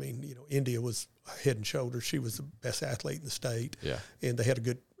great. I mean, India was head and shoulders. She was the best athlete in the state, and they had a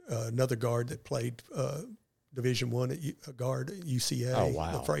good another guard that played Division I at guard at UCA. Oh,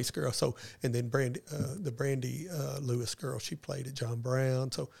 wow. The Frace girl. So, and then the Brandy Lewis girl, she played at John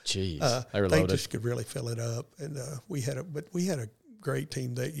Brown. So, they just could really fill it up. And we had a great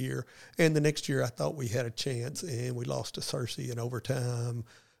team that year. And the next year, I thought we had a chance, and we lost to Searcy in overtime.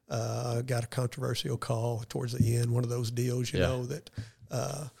 Got a controversial call towards the end. One of those deals, that.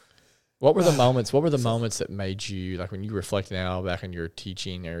 What were the moments? What were the moments that made you, like, when you reflect now back on your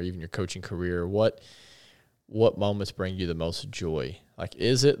teaching or even your coaching career? What moments bring you the most joy? Like,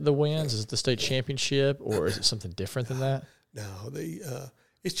 is it the wins? Is it the state championship, or is it something different than that? No,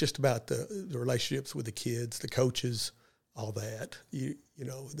 it's just about the relationships with the kids, the coaches, all that.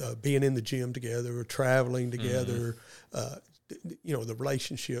 Being in the gym together, or traveling together. The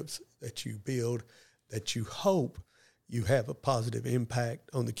relationships that you build, that you hope you have a positive impact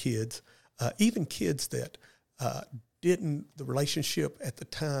on the kids. Even kids that the relationship at the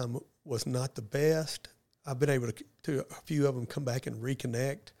time was not the best. I've been able to a few of them come back and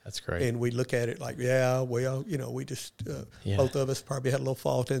reconnect. That's great. And we look at it like, we just, both of us probably had a little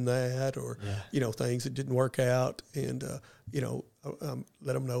fault in that, or, things that didn't work out. And,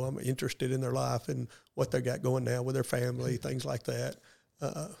 let them know I'm interested in their life and what they got going now with their family, things like that.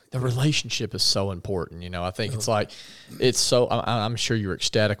 The relationship is so important. I think it's so, I'm sure you were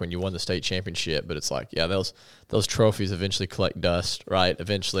ecstatic when you won the state championship, but it's like, those trophies eventually collect dust, right?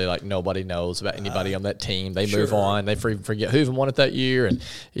 Eventually, like, nobody knows about anybody on that team. They move on. They forget who even won it that year. And,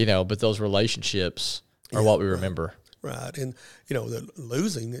 but those relationships are what we remember. Right. And, the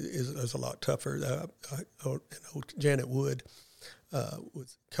losing is a lot tougher. Janet Wood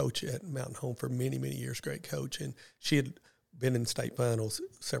was coach at Mountain Home for many, many years, great coach. And she had been in state finals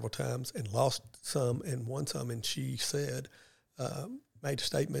several times and lost some and won some. And she said, made a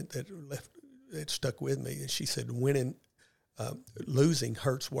statement that stuck with me. And she said, losing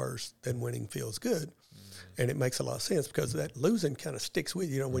hurts worse than winning feels good. Mm-hmm. And it makes a lot of sense, because that losing kind of sticks with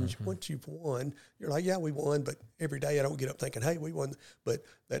you. Once you've won, you're like, yeah, we won. But every day I don't get up thinking, hey, we won. But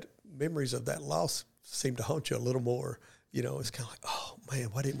that memories of that loss seem to haunt you a little more. It's kind of like, oh, man,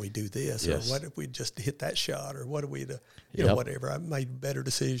 why didn't we do this? Yes. Or what if we just hit that shot? Or what if we, whatever. I made better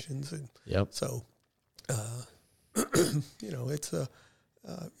decisions. And so, it's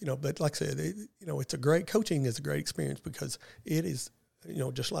but like I said, it's a great, coaching is a great experience, because it is,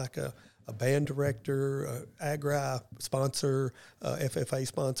 just like a band director, Agri sponsor, FFA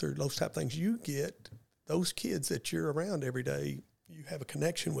sponsor, those type of things. You get those kids that you're around every day, you have a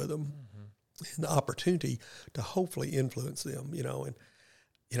connection with them. and the opportunity to hopefully influence them, and,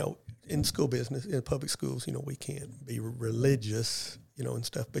 in school business, in public schools, we can't be religious, and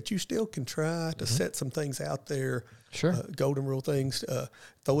stuff, but you still can try to set some things out there, sure, golden rule things,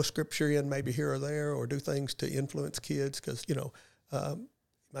 throw a scripture in maybe here or there, or do things to influence kids, because,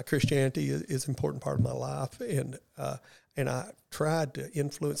 my Christianity is an important part of my life, and I tried to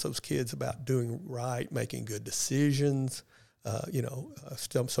influence those kids about doing right, making good decisions.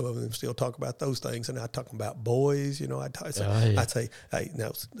 Some of them still talk about those things, and I talk about boys. I'd say, hey,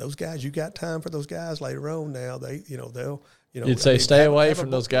 now those guys, you got time for those guys later on. Now they'll. You'd say stay away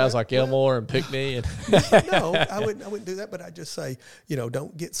from those guys like Elmore and Pickney. And no, I wouldn't do that. But I just say,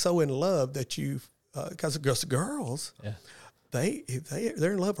 don't get so in love that because the girls, if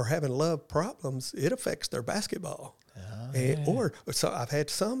they're in love or having love problems, it affects their basketball. So I've had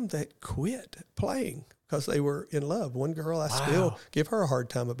some that quit playing because they were in love. One girl, I still give her a hard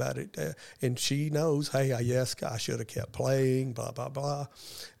time about it, and she knows, hey, I should have kept playing, blah blah blah,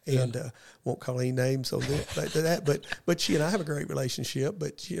 and won't call any names on that. But she and I have a great relationship.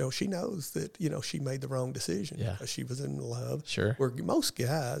 But she knows that she made the wrong decision because she was in love. Sure. Where most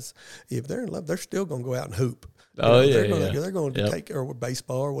guys, if they're in love, they're still going to go out and hoop. They're going to take, or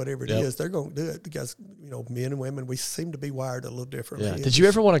baseball or whatever it is. They're going to do it because men and women, we seem to be wired a little differently. Yeah. Did you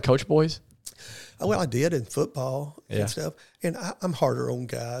ever want to coach boys? Well, I did in football and stuff, and I'm harder on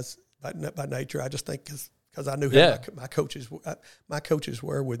guys by nature. I just think because I knew how my coaches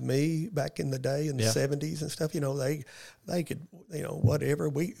were with me back in the day in the 70s and stuff. They could whatever.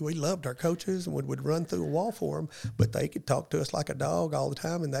 We loved our coaches and would run through a wall for them, but they could talk to us like a dog all the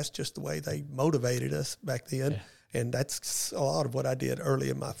time, and that's just the way they motivated us back then. Yeah. And that's a lot of what I did early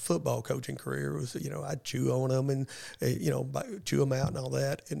in my football coaching career was, I'd chew on them and, chew them out and all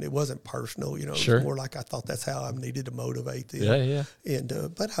that. And it wasn't personal, It was more like I thought that's how I needed to motivate them. Yeah.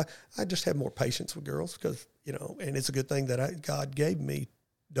 And, but I just have more patience with girls because, and it's a good thing that God gave me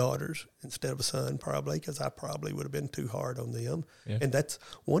daughters instead of a son probably because I probably would have been too hard on them. Yeah. And that's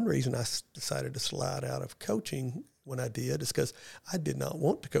one reason I decided to slide out of coaching when I did, is because I did not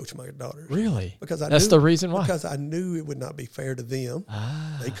want to coach my daughters. Really? Because that's the reason why. Because I knew it would not be fair to them.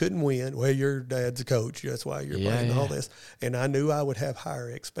 They couldn't win. Well, your dad's a coach. That's why you're playing all this. And I knew I would have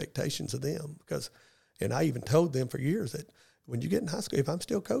higher expectations of them and I even told them for years that when you get in high school, if I'm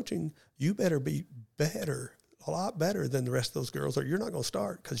still coaching, you better be better, a lot better than the rest of those girls, or you're not going to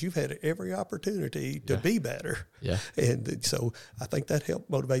start because you've had every opportunity to be better. Yeah. And so I think that helped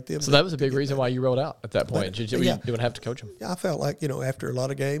motivate them. So that was a big reason why you rolled out at that point. You didn't have to coach them. Yeah, I felt like, after a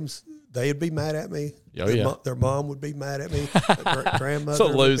lot of games, they'd be mad at me. Their mom would be mad at me. Their grandmother.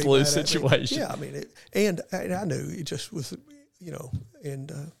 It's a lose-lose situation. Yeah, I mean, and I knew it just was,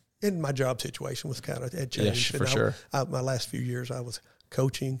 and my job situation was had changed. For sure. My last few years, I was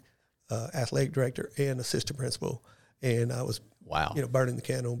coaching, athletic director and assistant principal, and I was burning the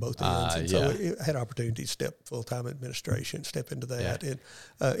candle on both ends. And so I had opportunity to step full-time administration, step into that,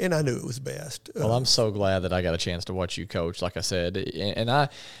 and I knew it was best. Well, I'm so glad that I got a chance to watch you coach, like I said, and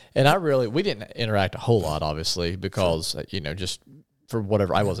I really, we didn't interact a whole lot, obviously, because just for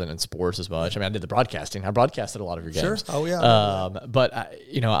whatever, I wasn't in sports as much. I mean, I did the broadcasting. I broadcasted a lot of your games. Sure. Oh yeah. But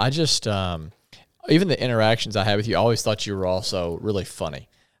I just even the interactions I had with you, I always thought you were also really funny.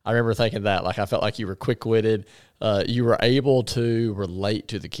 I remember thinking that, like, I felt like you were quick-witted. You were able to relate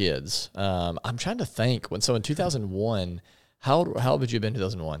to the kids. I'm trying to think. In 2001, how old would you have been in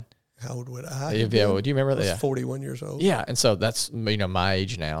 2001? How old would I have been? Do you remember that? I was 41 years old. Yeah, and so that's, my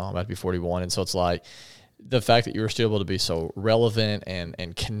age now. I'm about to be 41, and so it's like the fact that you were still able to be so relevant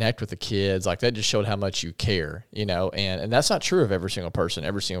and connect with the kids, like that just showed how much you care, and that's not true of every single person,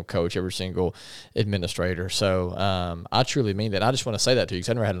 every single coach, every single administrator. So I truly mean that. I just want to say that to you because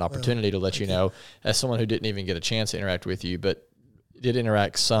I never had an opportunity to let you know, as someone who didn't even get a chance to interact with you, but did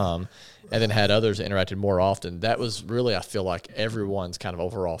interact some and then had others that interacted more often. That was really, I feel like, everyone's kind of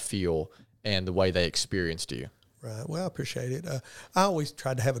overall feel and the way they experienced you. Right. Well, I appreciate it. I always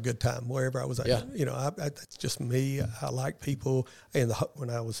tried to have a good time wherever I was at. Yeah. That's just me. I like people. And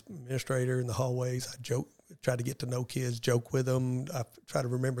when I was administrator in the hallways, I try to get to know kids, joke with them. I try to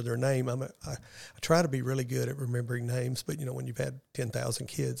remember their name. I try to be really good at remembering names, but when you've had 10,000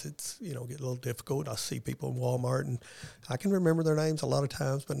 kids, it's get a little difficult. I see people in Walmart and I can remember their names a lot of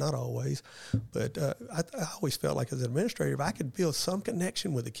times, but not always. But I always felt like as an administrator, if I could feel some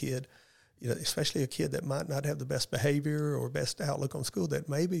connection with a kid, especially a kid that might not have the best behavior or best outlook on school, that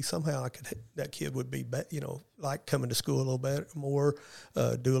maybe somehow that kid would be, like coming to school a little bit more, do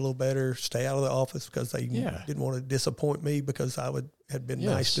a little better, stay out of the office because they didn't want to disappoint me because I had been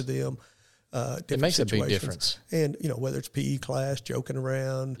nice to them. It makes a big difference. And, whether it's PE class, joking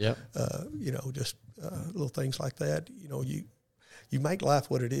around, Yep. Just little things like that, you make life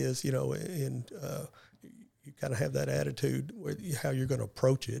what it is, and you kind of have that attitude where how you're going to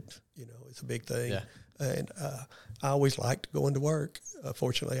approach it, it's a big thing. Yeah. And I always liked going to work.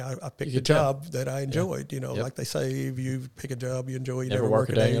 Fortunately, I picked a job that I enjoyed. Like they say, if you pick a job you enjoy, you never work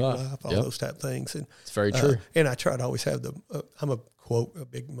a day in your life. All those type of things. And it's very true. And I try to always have I'm a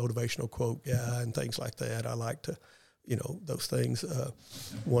big motivational quote guy and things like that. I like to, those things.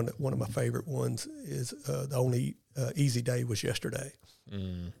 One of my favorite ones is the only easy day was yesterday.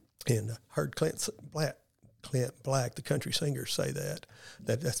 And heard Clint Black, the country singer, say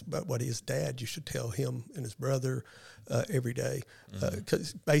that's about what his dad used to tell him and his brother every day.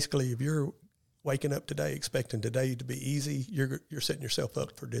 Because basically, if you're waking up today expecting today to be easy, you're setting yourself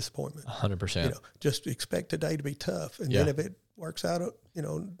up for disappointment. 100%. Just expect today to be tough, and then if it works out,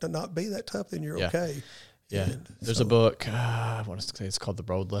 to not be that tough, then you're okay. Yeah, there's a book, I want to say it's called The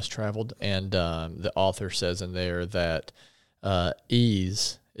Road Less Traveled, and the author says in there that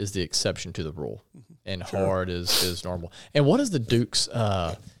ease is the exception to the rule, and hard is normal. And what is the Duke's,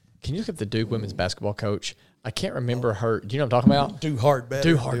 can you look up the Duke women's basketball coach? I can't remember her. Do you know what I'm talking about? Do hard better.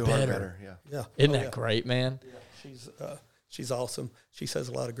 Do hard better. Yeah. Isn't that great, man? Yeah. She's awesome. She says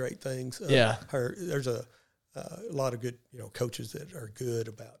a lot of great things. There's a lot of good, coaches that are good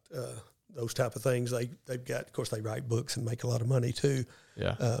about those type of things. They've got, of course, they write books and make a lot of money too.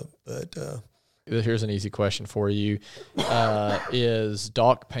 Yeah. Here's an easy question for you: is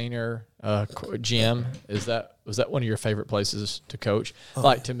Doc Painter gym? Was that one of your favorite places to coach?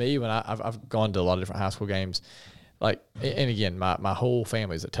 To me, when I've gone to a lot of different high school games, and again, my whole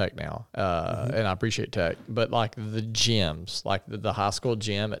family's at Tech now, and I appreciate Tech, but the gyms, the high school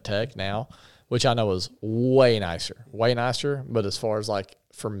gym at Tech now, which I know is way nicer. But as far as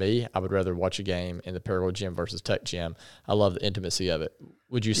for me, I would rather watch a game in the Paragould gym versus Tech gym. I love the intimacy of it.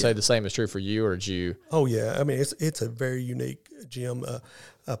 Would you say the same is true for you, or did you? Oh yeah, I mean it's a very unique gym.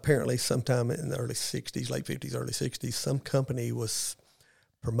 Apparently, sometime in the early '60s, late '50s, early '60s, some company was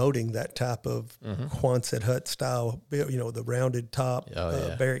promoting that type of Quonset hut style, the rounded top,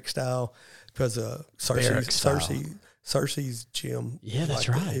 barrack style, because Cersei's gym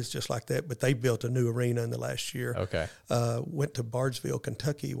is just like that, but they built a new arena in the last year. Okay. Went to Bardesville,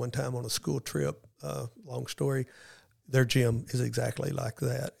 Kentucky one time on a school trip, long story. Their gym is exactly like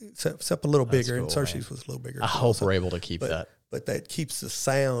that, except a little bigger, cool, and Cersei's was a little bigger. I hope we're able to keep that. But that keeps the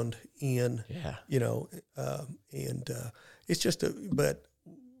sound in, and it's just but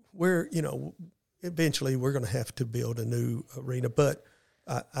we're, eventually we're going to have to build a new arena, but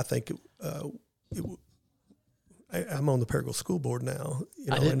I think I'm on the Paragould School Board now.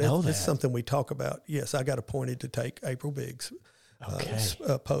 I didn't know that. It's something we talk about. Yes, I got appointed to take April Biggs'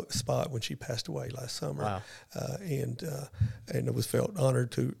 spot when she passed away last summer. Wow. And it was felt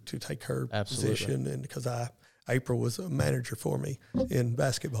honored to take her position, and because April was a manager for me in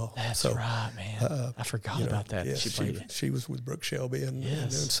basketball. That's right, man. I forgot about that. Yeah, she was with Brooke Shelby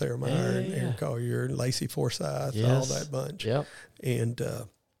and Sarah Meyer and Aaron Collier and Lacey Forsyth, all that bunch. Yep. And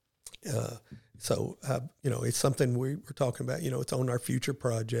so, it's something we're talking about. It's on our future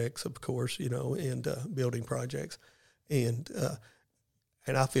projects, of course, and building projects. And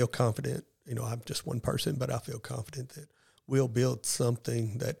I feel confident, I'm just one person, but I feel confident that we'll build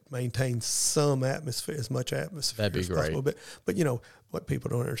something that maintains some atmosphere, as much atmosphere as possible. But what people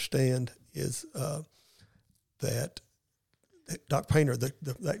don't understand is that Doc Painter,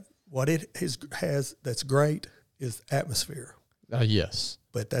 what it has that's great is atmosphere. Yes.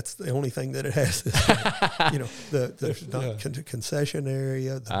 But that's the only thing that it has. The concession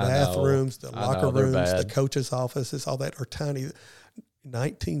area, the bathrooms, the locker rooms, the coach's offices, all that are tiny.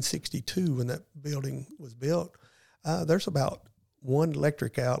 1962, when that building was built, there's about one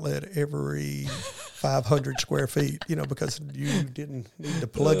electric outlet every 500 square feet, because you didn't need to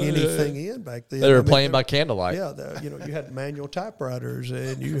plug anything in back then. They were playing by candlelight. Yeah, you had manual typewriters,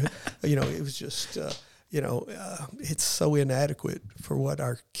 and it was just, it's so inadequate for what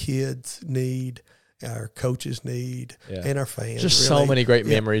our kids need, our coaches need, and our fans. Just so many great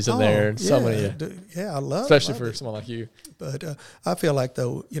memories in there, and so many. I love, especially for someone like you. But I feel like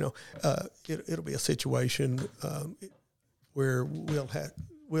though, it'll be a situation where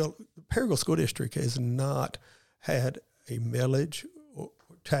the Paragould School District has not had a millage or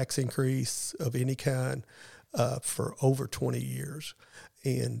tax increase of any kind for over 20 years,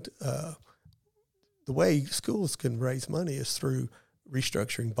 and the way schools can raise money is through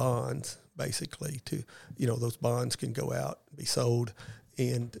restructuring bonds, basically. Those bonds can go out, be sold,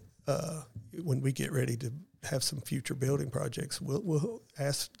 and when we get ready to have some future building projects, we'll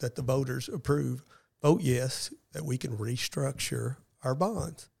ask that the voters vote yes, that we can restructure our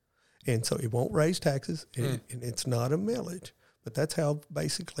bonds. And so it won't raise taxes, and it's not a millage. But that's how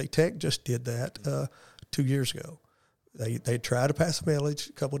basically Tech just did that 2 years ago. They tried to pass a millage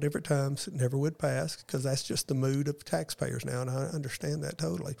a couple of different times. It never would pass because that's just the mood of taxpayers now, and I understand that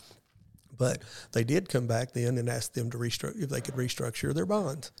totally. But they did come back then and ask them to if they could restructure their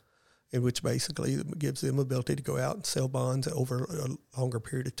bonds, in which basically gives them the ability to go out and sell bonds over a longer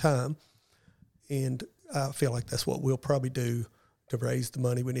period of time. And I feel like that's what we'll probably do to raise the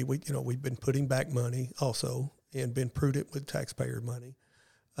money we need. We've been putting back money also and been prudent with taxpayer money,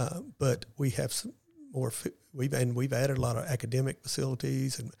 but we have some more. We've added a lot of academic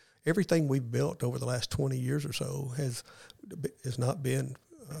facilities, and everything we've built over the last 20 years or so has not been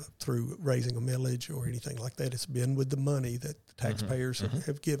through raising a millage or anything like that. It's been with the money that the taxpayers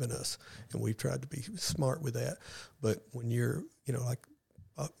have given us, and we've tried to be smart with that. But when you're, like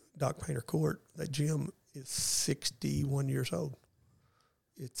Doc Painter Court, that gym is 61 years old.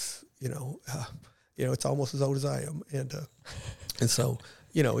 It's, it's almost as old as I am. And so,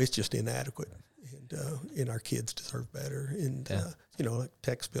 it's just inadequate. And our kids deserve better. And, like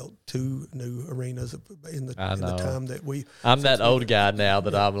Tech's built 2 new arenas in the time that I'm that old guy now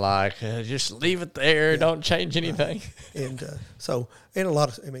that I'm like, just leave it there. Don't change anything. And so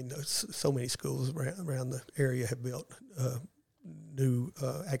so many schools around the area have built new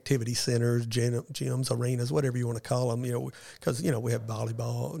activity centers, gyms, arenas, whatever you want to call them, because, we have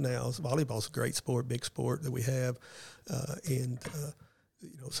volleyball now. Volleyball's a great sport, big sport that we have. And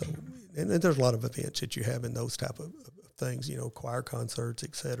there's a lot of events that you have in those type of things, choir concerts,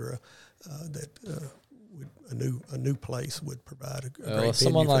 et cetera, that a new place would provide a great if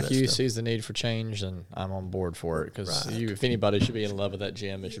someone venue for like you stuff. sees the need for change, then I'm on board for it, because if anybody should be in love with that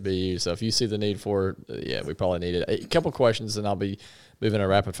gym, it should be you. So if you see the need for it, we probably need it. A couple questions, and I'll be moving to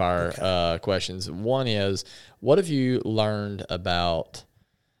rapid fire questions. One is, what have you learned about,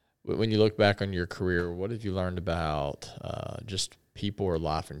 when you look back on your career, what have you learned about just people or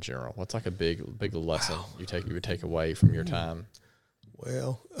life in general? What's like a big lesson you would take away from your time?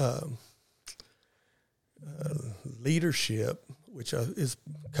 Well, leadership, which is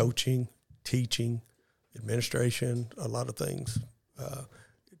coaching, teaching, administration, a lot of things.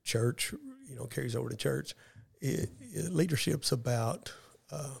 Church, carries over to church. Leadership's about,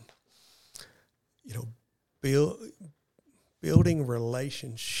 building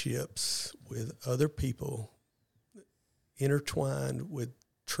relationships with other people intertwined with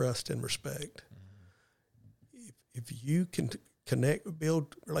trust and respect. If you can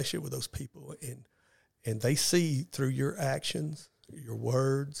build relationship with those people, and they see through your actions, your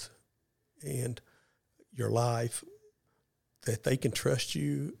words, and your life that they can trust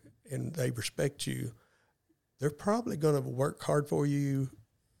you and they respect you, they're probably going to work hard for you.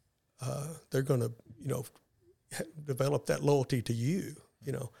 They're going to, develop that loyalty to you,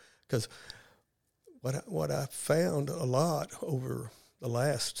 because what I found a lot over the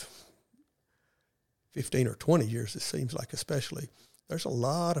last 15 or 20 years, it seems like especially, there's a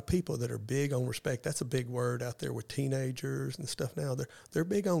lot of people that are big on respect. That's a big word out there with teenagers and stuff now. They're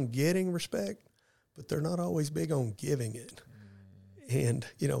big on getting respect, but they're not always big on giving it. And,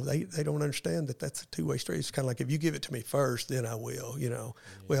 they don't understand that that's a two-way street. It's kind of like, if you give it to me first, then I will,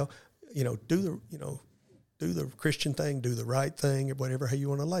 Well, do the Christian thing, do the right thing, or whatever, how you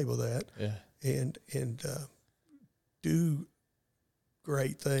want to label that. Yeah. And do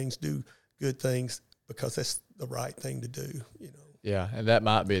great things, do good things, because that's the right thing to do, Yeah, and that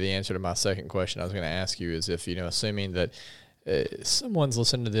might be the answer to my second question I was going to ask you, is if, assuming that someone's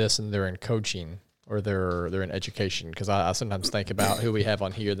listening to this and they're in coaching or they're in education, because I sometimes think about who we have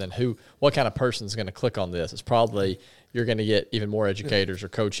on here, then what kind of person is going to click on this. It's probably you're going to get even more educators or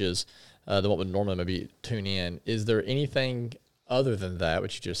coaches than what would normally maybe tune in. Is there anything other than that,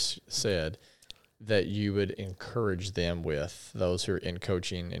 which you just said, that you would encourage them with, those who are in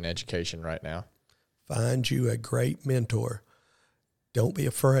coaching and education right now? Find you a great mentor. Don't be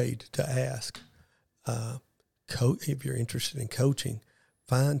afraid to ask. If you're interested in coaching,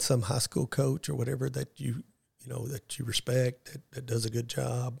 find some high school coach or whatever that you respect, that does a good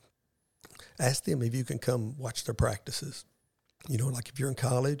job. Ask them if you can come watch their practices. Like if you're in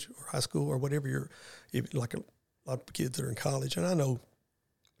college or high school or whatever, like a lot of kids that are in college, and I know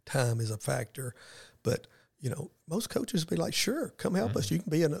time is a factor, but most coaches be like, sure, come help us. You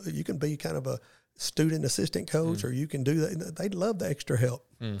can be kind of a student assistant coach, or you can do that. They'd love the extra help.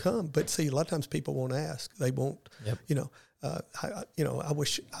 Come, but see, a lot of times people won't ask. They won't. Yep. I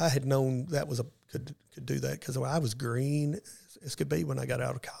wish I had known that could do that, because I was green as could be when I got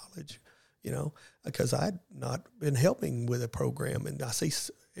out of college. because I'd not been helping with a program, and I see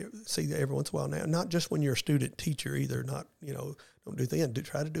that every once in a while now, not just when you're a student teacher either, not, don't do then,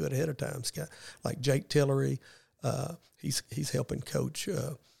 try to do it ahead of time. Scott, like Jake Tillery, he's helping coach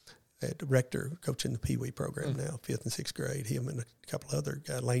at the Rector, coaching the Pee Wee program now, 5th and 6th grade. Him and a couple other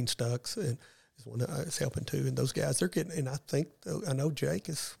guys, Lane Stucks, and is one that's helping too. And those guys, they're getting. And I know Jake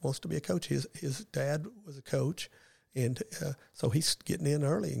wants to be a coach. His dad was a coach, and so he's getting in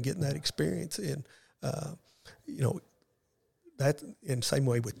early and getting that experience. And that in the same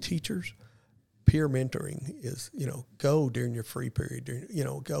way with teachers. Peer mentoring is, go during your free period.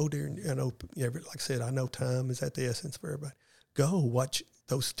 Go during, like I said, I know time is at the essence for everybody. Go watch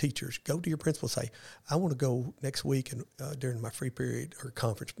those teachers. Go to your principal. Say, I want to go next week and during my free period or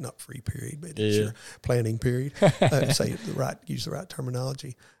conference, not free period, but it's your planning period. Use the right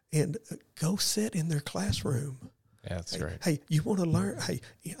terminology, and go sit in their classroom. Yeah, that's great. Hey, you want to learn? Hey,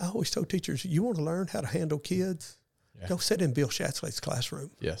 I always tell teachers, you want to learn how to handle kids? Yeah. Go sit in Bill Schatzley's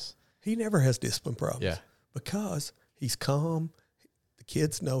classroom. Yes. He never has discipline problems because he's calm. The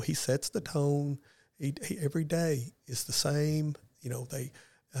kids know he sets the tone. He every day is the same.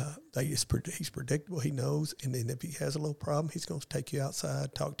 He's predictable. He knows. And then if he has a little problem, he's going to take you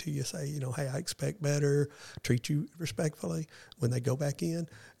outside, talk to you, say, hey, I expect better, treat you respectfully. When they go back in,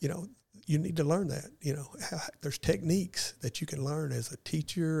 you need to learn that. There's techniques that you can learn as a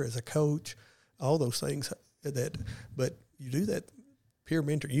teacher, as a coach, all those things but you do that. Peer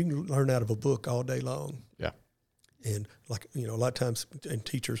mentor, you can learn out of a book all day long. Yeah. And a lot of times, and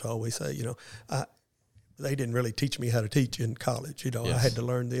teachers always say, they didn't really teach me how to teach in college. I had to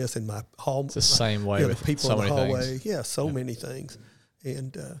learn this in my hall. It's the same way with people so in the many hallway. things. Yeah, many things.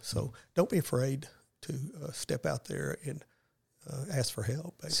 And so don't be afraid to step out there and ask for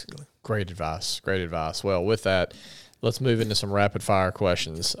help, basically. Great advice. Well, with that, let's move into some rapid fire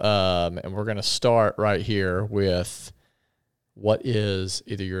questions. And we're going to start right here with, what is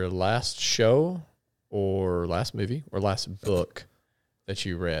either your last show or last movie or last book that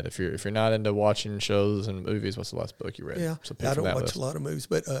you read? If you're not into watching shows and movies, what's the last book you read? Yeah, I don't watch a lot of movies,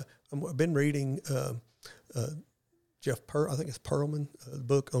 but I've been reading I think it's Perlman, the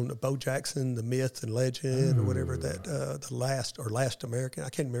book on Bo Jackson, the myth and legend, or whatever that the last American. I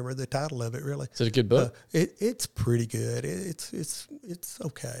can't remember the title of it really. Is it a good book? It's pretty good. It's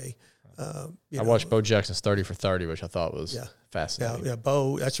okay. I watched Bo Jackson's 30 for 30, which I thought was fascinating. Yeah,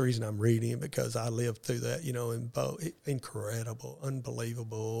 Bo, that's the reason I'm reading it, because I lived through that, and Bo, incredible,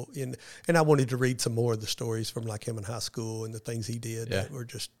 unbelievable. And I wanted to read some more of the stories from like him in high school and the things he did that were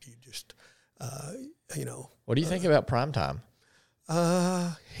just What do you think about Primetime?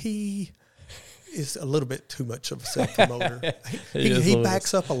 He is a little bit too much of a self-promoter. he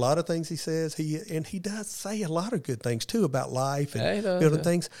backs up a lot of things he says. He does say a lot of good things too about life and building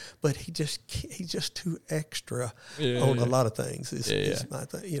things, but he's just too extra on a lot of things. Is my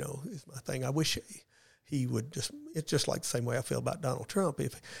thing. Is my thing. I wish he would just. It's just like the same way I feel about Donald Trump.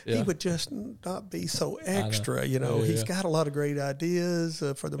 If he would just not be so extra, he's got a lot of great ideas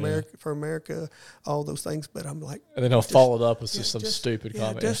for America, all those things. But I'm like, and then he'll follow it up with just some stupid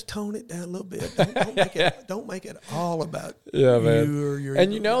comment. Just tone it down a little bit. Don't make it all about you or your.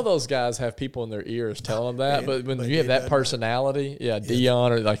 And those guys have people in their ears telling them that. But when you have that personality,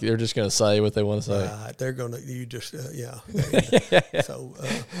 Dion, or like they're just going to say what they want to say. Right, they're going to. You just So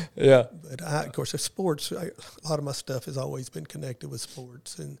But of course, it's sports. A lot of my stuff has always been connected with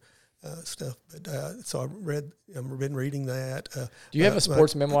sports and stuff. But so I've been reading that. Do you have a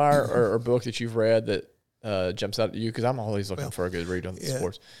sports memoir or book that you've read that jumps out at you? Because I'm always looking for a good read on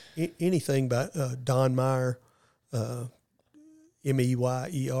sports. Anything by Don Meyer,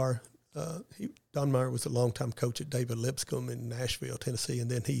 Meyer. Don Meyer was a longtime coach at David Lipscomb in Nashville, Tennessee, and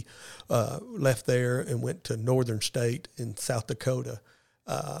then he left there and went to Northern State in South Dakota.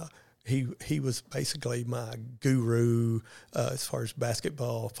 He was basically my guru as far as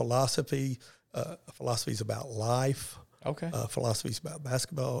basketball philosophy. Philosophy is about life. Okay. Philosophy is about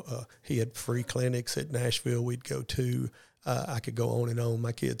basketball. He had free clinics at Nashville we'd go to. I could go on and on.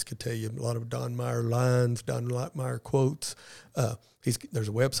 My kids could tell you a lot of Don Meyer lines, Don Meyer quotes. There's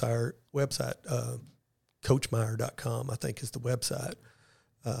a website coachmeyer.com, I think is the website,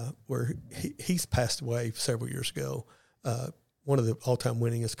 where he's passed away several years ago. One of the all-time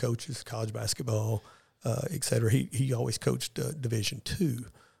winningest coaches, college basketball, et cetera. He always coached Division II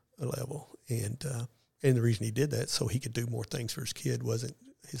level, and the reason he did that so he could do more things for his kid wasn't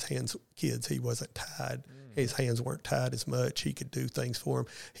his hands. He wasn't tied. His hands weren't tied as much. He could do things for him.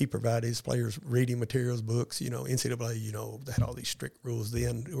 He provided his players reading materials, books. NCAA, they had all these strict rules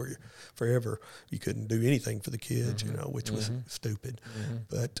then, where forever you couldn't do anything for the kids. Which was stupid.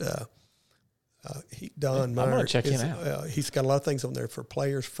 But Don Meyer. I'm going to check him out. He's got a lot of things on there for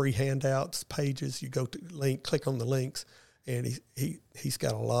players, free handouts, pages. You go to link, click on the links, and he's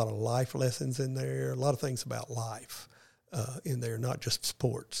got a lot of life lessons in there, a lot of things about life in there, not just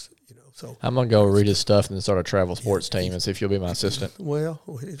sports. So I'm going to go read his stuff and then start a travel sports team and see if you'll be my assistant. Well,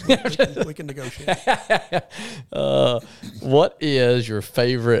 we can negotiate. What is your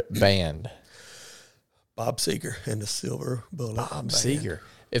favorite band? Bob Seger and the Silver Bullet Bob Band. Seger.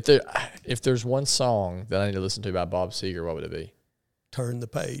 If there's one song that I need to listen to by Bob Seger, what would it be? Turn the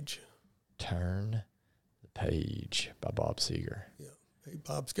Page. Turn the Page by Bob Seger. Yeah, hey,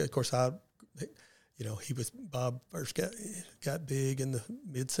 Bob's good. Of course, Bob first got big in the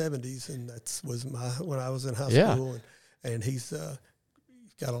mid '70s, and when I was in high school, and he's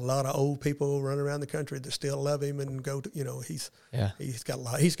got a lot of old people running around the country that still love him and go to, he's got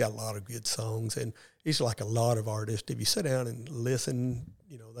a lot of good songs, and he's like a lot of artists. If you sit down and listen,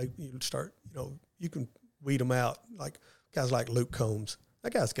 you can weed them out, like guys like Luke Combs.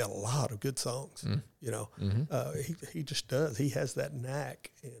 That guy's got a lot of good songs. He just does. He has that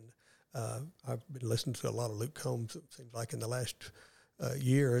knack, and I've been listening to a lot of Luke Combs. It seems like in the last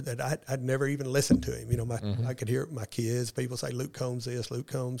year that I'd never even listened to him. I could hear my kids, people say Luke Combs this, Luke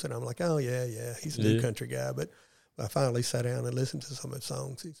Combs, and I'm like, oh yeah, he's a new country guy. But I finally sat down and listened to some of his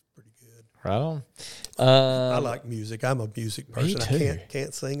songs. He's pretty good. Right on. I like music. I'm a music person. Me too. I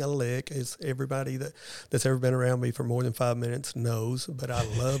can't sing a lick, as everybody that's ever been around me for more than 5 minutes knows. But I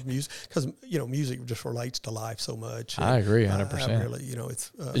love music because music just relates to life so much. I agree, 100%. I really,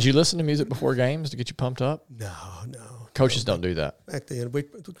 it's. Did you listen to music before games to get you pumped up? No. Coaches don't do that. Back then,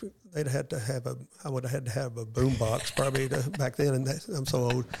 I would have had to have a boom box probably back then, and I'm so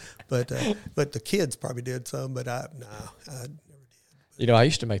old. But the kids probably did some, but I never did. I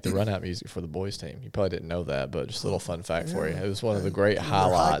used to make the run-out music for the boys team. You probably didn't know that, but just a little fun fact for you. It was one of the great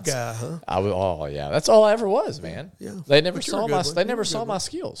highlights. Guy, huh? That's all I ever was, man. Yeah. They never saw my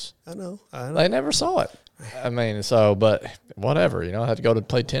skills. I know. They never saw it. I mean, but whatever, I had to go to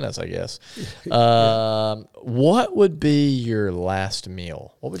play tennis, I guess. What would be your last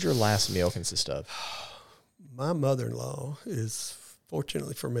meal? What would your last meal consist of? My mother-in-law is,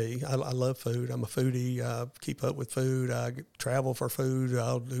 fortunately for me, I love food. I'm a foodie. I keep up with food. I travel for food.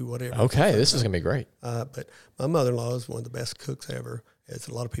 I'll do whatever. Okay, this is going to be great. But my mother-in-law is one of the best cooks ever, as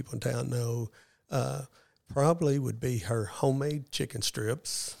a lot of people in town know. Probably would be her homemade chicken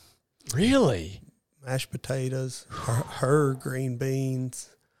strips. Really? Mashed potatoes, her green beans,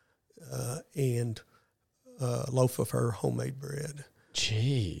 and a loaf of her homemade bread.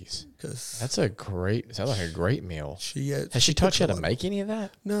 Jeez, sounds like a great meal. Has she taught you how to make any of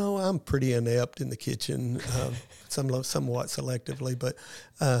that? No, I'm pretty inept in the kitchen, somewhat selectively, but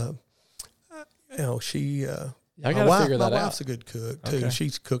she. I got to figure that out. My wife's a good cook too. Okay.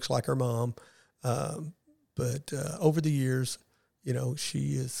 She cooks like her mom, but over the years,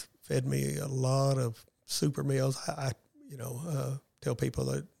 she has fed me a lot of super meals. I tell people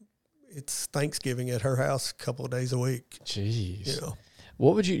that it's Thanksgiving at her house a couple of days a week. Jeez.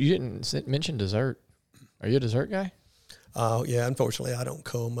 What would you didn't mention dessert. Are you a dessert guy? Yeah, unfortunately, I don't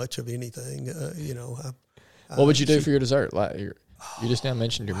call much of anything. What would you do for your dessert? Like you just now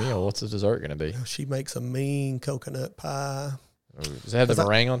mentioned your meal. What's the dessert going to be? She makes a mean coconut pie. Does it have the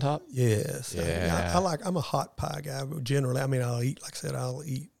meringue on top? Yes. Yeah. I'm a hot pie guy. Generally, I'll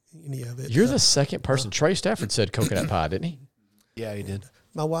eat any of it. You're the second person. Trey Stafford said coconut pie, didn't he? Yeah, he did.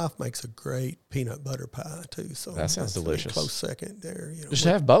 My wife makes a great peanut butter pie too. So that sounds delicious. A close second there. Just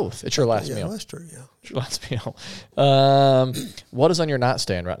have both. It's your last meal. Yeah, that's true. Yeah, it's your last meal. What is on your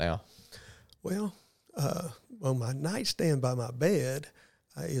nightstand right now? Well, on my nightstand by my bed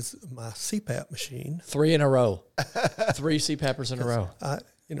is my CPAP machine. 3 in a row. 3 CPAPers in a row. I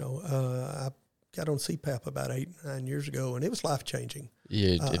got on CPAP about 8-9 years ago, and it was life changing.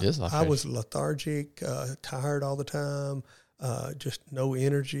 Yeah, it is life changing. I was lethargic, tired all the time. Just no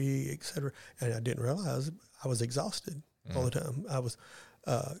energy, etc. And I didn't realize I was exhausted all the time. I was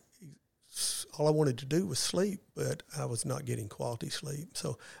all I wanted to do was sleep, but I was not getting quality sleep.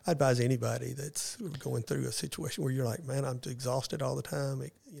 So I advise anybody that's going through a situation where you're like, man, I'm exhausted all the time.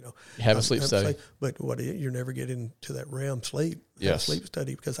 You have a sleep study. But you're never getting to that REM sleep. Yes. Sleep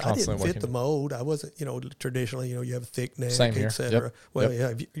study, because Constantly I didn't fit the mold. I wasn't, traditionally, you have a thick neck, etc. Yep. Well,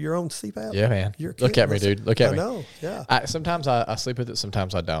 yeah, you're on CPAP. Yeah, man. Look at me, dude. Look at me. I know, yeah. Sometimes I sleep with it,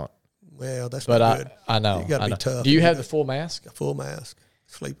 sometimes I don't. Well, that's not good. I know. You got to be tough. Do you have the full mask? A full mask.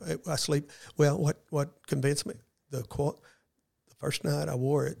 I sleep. Well, what convinced me, the first night I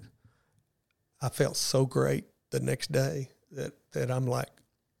wore it, I felt so great the next day that I'm like,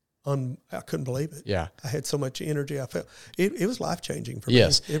 I couldn't believe it. Yeah. I had so much energy. I felt it was life-changing for me.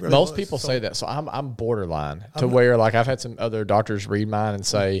 Yes. It really Most was. people So say that. So I'm borderline to where, like, I've had some other doctors read mine and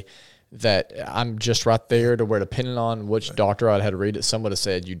say that I'm just right there to where, depending on which doctor I'd had to read it, some would have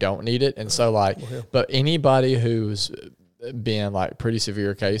said you don't need it. And so, like, but anybody who's been, like, pretty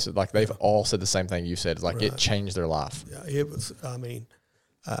severe cases, like, they've all said the same thing you said. It's like it changed their life. Yeah, it was, I mean,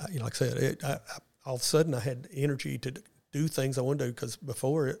 like I said, all of a sudden I had energy to do things I wanted to do, because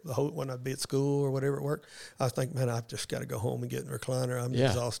before, when I'd be at school or whatever at work, I was thinking, man, I've just got to go home and get in the recliner. I'm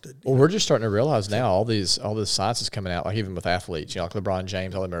exhausted. Well, we're just starting to realize now all this science is coming out, like even with athletes, like LeBron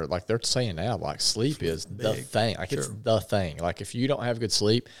James, all them are, like, they're saying now, like, sleep is the thing. Like, it's the thing. Like, if you don't have good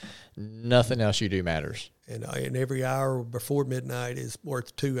sleep, nothing else you do matters. And every hour before midnight is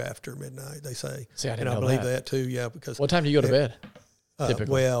worth 2 after midnight, they say. See, I didn't and know I believe that too, yeah. Because what time do you go to bed?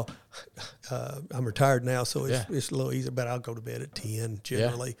 Typically. Well, I'm retired now, so it's a little easier, but I'll go to bed at 10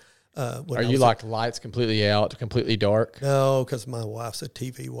 generally. Are you like lights completely out, completely dark? No, because my wife's a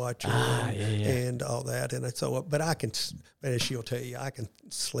TV watcher and all that, and so. But I can, as she'll tell you, I can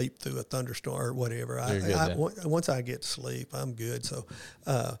sleep through a thunderstorm or whatever. Once I get sleep, I'm good. So,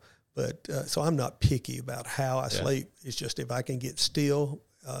 so I'm not picky about how I sleep. It's just if I can get still,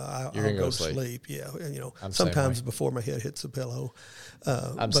 I'll go to sleep. Yeah, and sometimes before my head hits the pillow.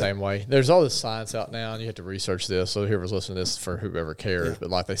 I'm the same way. There's all this science out now, and you have to research this. So whoever's listening to this, for whoever cares, but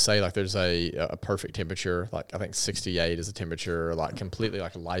like they say, like there's a perfect temperature. Like I think 68 is a temperature, like completely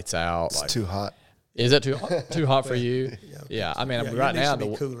like lights out. It's like, too hot. Is that too hot for you? Yeah. I mean, right now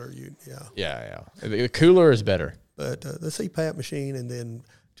the cooler. The cooler is better. But the CPAP machine, and then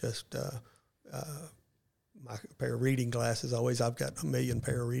just my pair of reading glasses. I've got a million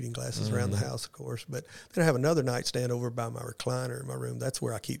pair of reading glasses around the house, of course. But then I have another nightstand over by my recliner in my room. That's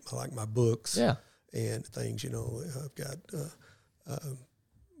where I keep my books and things. I've got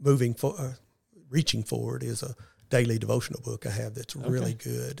Reaching Forward is a daily devotional book I have that's really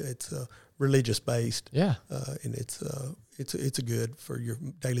good. It's religious based. Yeah, and it's a good for your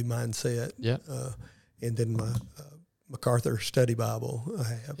daily mindset. Yeah, and then my MacArthur Study Bible I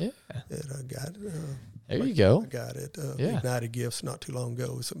have that I got. There you go. I got it. Ignited Gifts not too long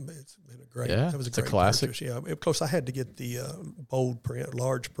ago. It's been a great. Yeah, it was a great classic. Purchase. Yeah, of course I had to get the bold print,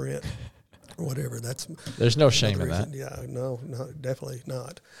 large print, or whatever. There's no shame in that. Yeah, no, definitely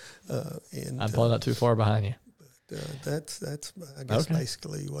not. And I'm pulling not too far behind you. But that's I guess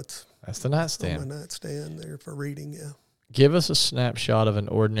basically that's the nightstand. On my nightstand there for reading. Yeah. Give us a snapshot of an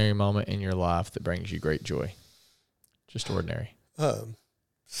ordinary moment in your life that brings you great joy. Just ordinary.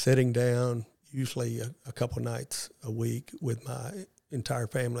 Sitting down, usually a couple nights a week with my entire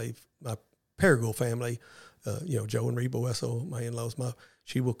family, my Paragould family, Joe and Reba Wessel, my in-laws.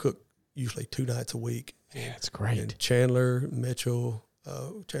 She will cook usually 2 nights a week. Yeah, that's great. And Chandler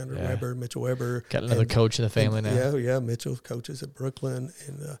Weber, Mitchell Weber. Got another coach in the family now. Yeah, Mitchell coaches at Brooklyn,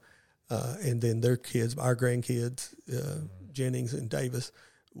 and then their kids, our grandkids, Jennings and Davis.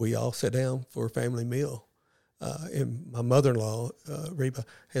 We all sit down for a family meal. And my mother-in-law, Reba,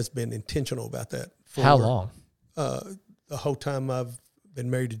 has been intentional about that. How long? The whole time I've been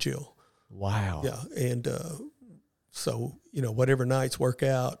married to Jill. Wow. Yeah, and so whatever nights work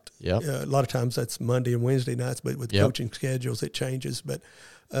out. A lot of times that's Monday and Wednesday nights, but with coaching schedules it changes. But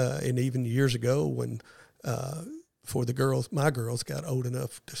and even years ago when before my girls got old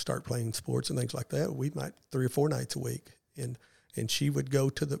enough to start playing sports and things like that, we might 3 or 4 nights a week, and she would go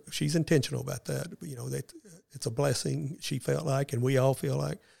to she's intentional about that. That it's a blessing, she felt like, and we all feel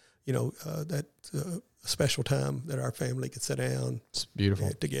like, that's a special time that our family could sit down. It's beautiful.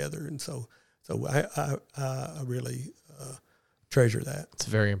 Together. And so I really treasure that. It's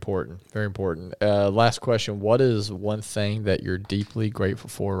very important. Very important. Last question. What is one thing that you're deeply grateful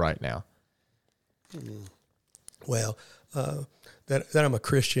for right now? Well, that I'm a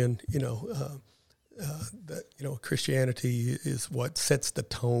Christian, Christianity is what sets the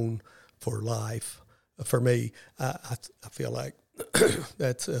tone for life. For me, I feel like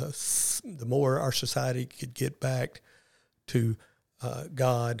that's the more our society could get back to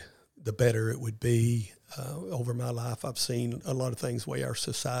God, the better it would be. Over my life, I've seen a lot of things way our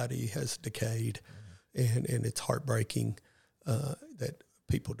society has decayed, and it's heartbreaking that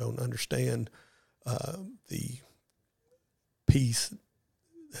people don't understand the peace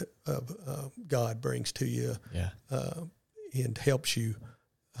of God brings to you, and helps you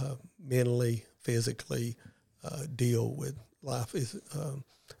mentally, physically deal with life. I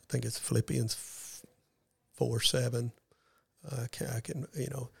think it's Philippians 4:7.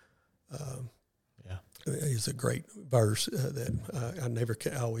 It's a great verse that I never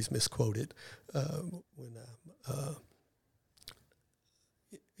can. I always misquote it when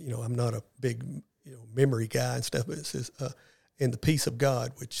I'm not a big, memory guy and stuff, but it says, and the peace of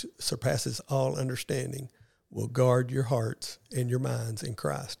God, which surpasses all understanding, will guard your hearts and your minds in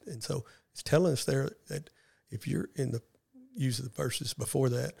Christ. And so it's telling us there that if you're use the verses before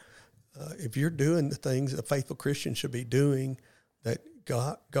that, if you're doing the things a faithful Christian should be doing, that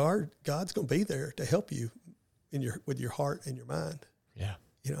God's going to be there to help you with your heart and your mind. Yeah.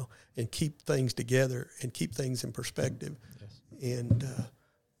 And keep things together and keep things in perspective. Yes. And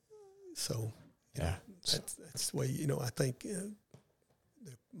so that's the way, I think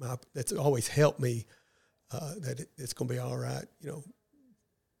that's always helped me, that it's going to be all right.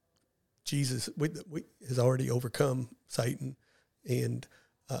 Jesus has already overcome Satan, and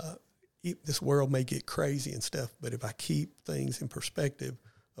this world may get crazy and stuff, but if I keep things in perspective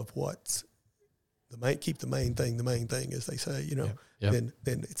of keep the main thing, as they say, then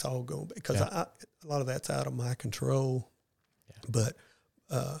it's all going, because a lot of that's out of my control. Yeah. But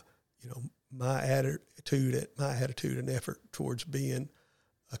my attitude and effort towards being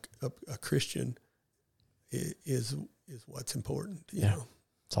a Christian is what's important. You know.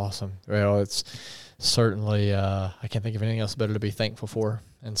 It's awesome. Well, it's certainly, I can't think of anything else better to be thankful for.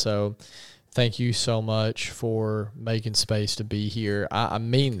 And so thank you so much for making space to be here. I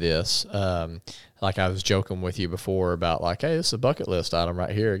mean this, like I was joking with you before about like, hey, this is a bucket list item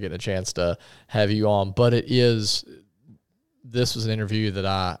right here, getting a chance to have you on. But this was an interview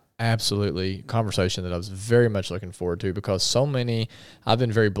that conversation that I was very much looking forward to, because I've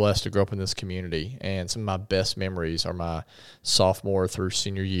been very blessed to grow up in this community, and some of my best memories are my sophomore through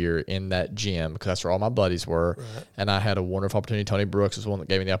senior year in that gym, because that's where all my buddies were. Right. And I had a wonderful opportunity. Tony Brooks was one that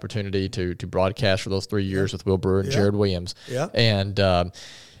gave me the opportunity to broadcast for those 3 years with Will Brewer and Jared Williams. Yeah. And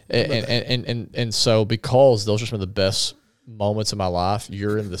so, because those are some of the best moments of my life,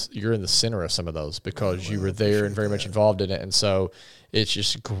 you're in the center of some of those, because you were there and very much involved in it. And so it's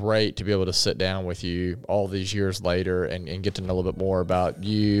just great to be able to sit down with you all these years later and get to know a little bit more about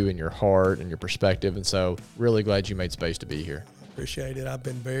you and your heart and your perspective. And so really glad you made space to be here. Appreciate it. I've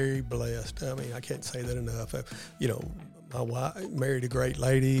been very blessed. I mean, I can't say that enough. My wife married a great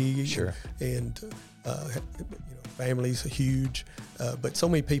lady. Sure. And family's huge. But so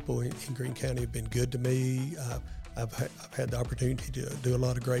many people in Greene County have been good to me. I've had the opportunity to do a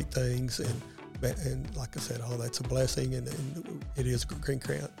lot of great things, and like I said, that's a blessing, and it is. Greene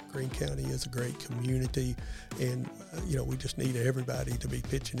County is a great community, and we just need everybody to be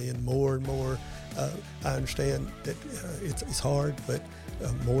pitching in more and more. I understand that it's hard, but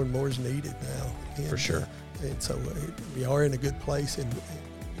more and more is needed now. And, for sure. And so we are in a good place, and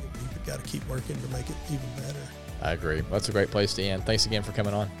we've got to keep working to make it even better. I agree. Well, that's a great place to end. Thanks again for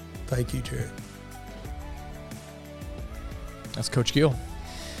coming on. Thank you, Jared. That's Coach Gill.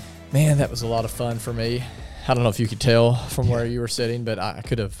 Man, that was a lot of fun for me. I don't know if you could tell from where you were sitting, but I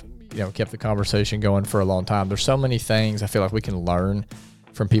could have, kept the conversation going for a long time. There's so many things I feel like we can learn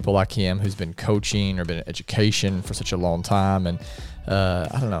from people like him, who's been coaching or been in education for such a long time. And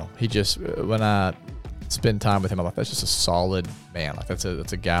I don't know, when I spend time with him, I'm like, that's just a solid man. Like that's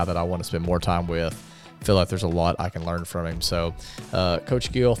a guy that I want to spend more time with. Feel like there's a lot I can learn from him. So,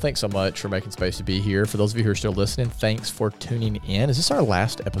 Coach Gill, thanks so much for making space to be here. For those of you who are still listening, thanks for tuning in. Is this our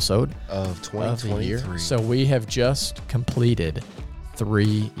last episode of 2023? So we have just completed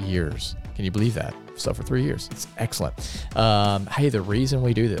 3 years. Can you believe that? So for 3 years, it's excellent. Hey, the reason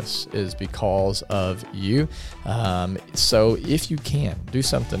we do this is because of you. So if you can do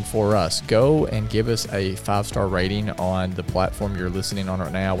something for us, go and give us a 5-star rating on the platform you're listening on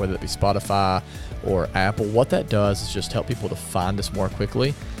right now, whether it be Spotify or Apple. What that does is just help people to find us more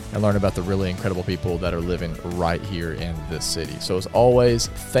quickly and learn about the really incredible people that are living right here in this city. So as always,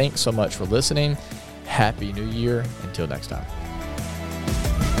 thanks so much for listening. Happy New Year. Until next time.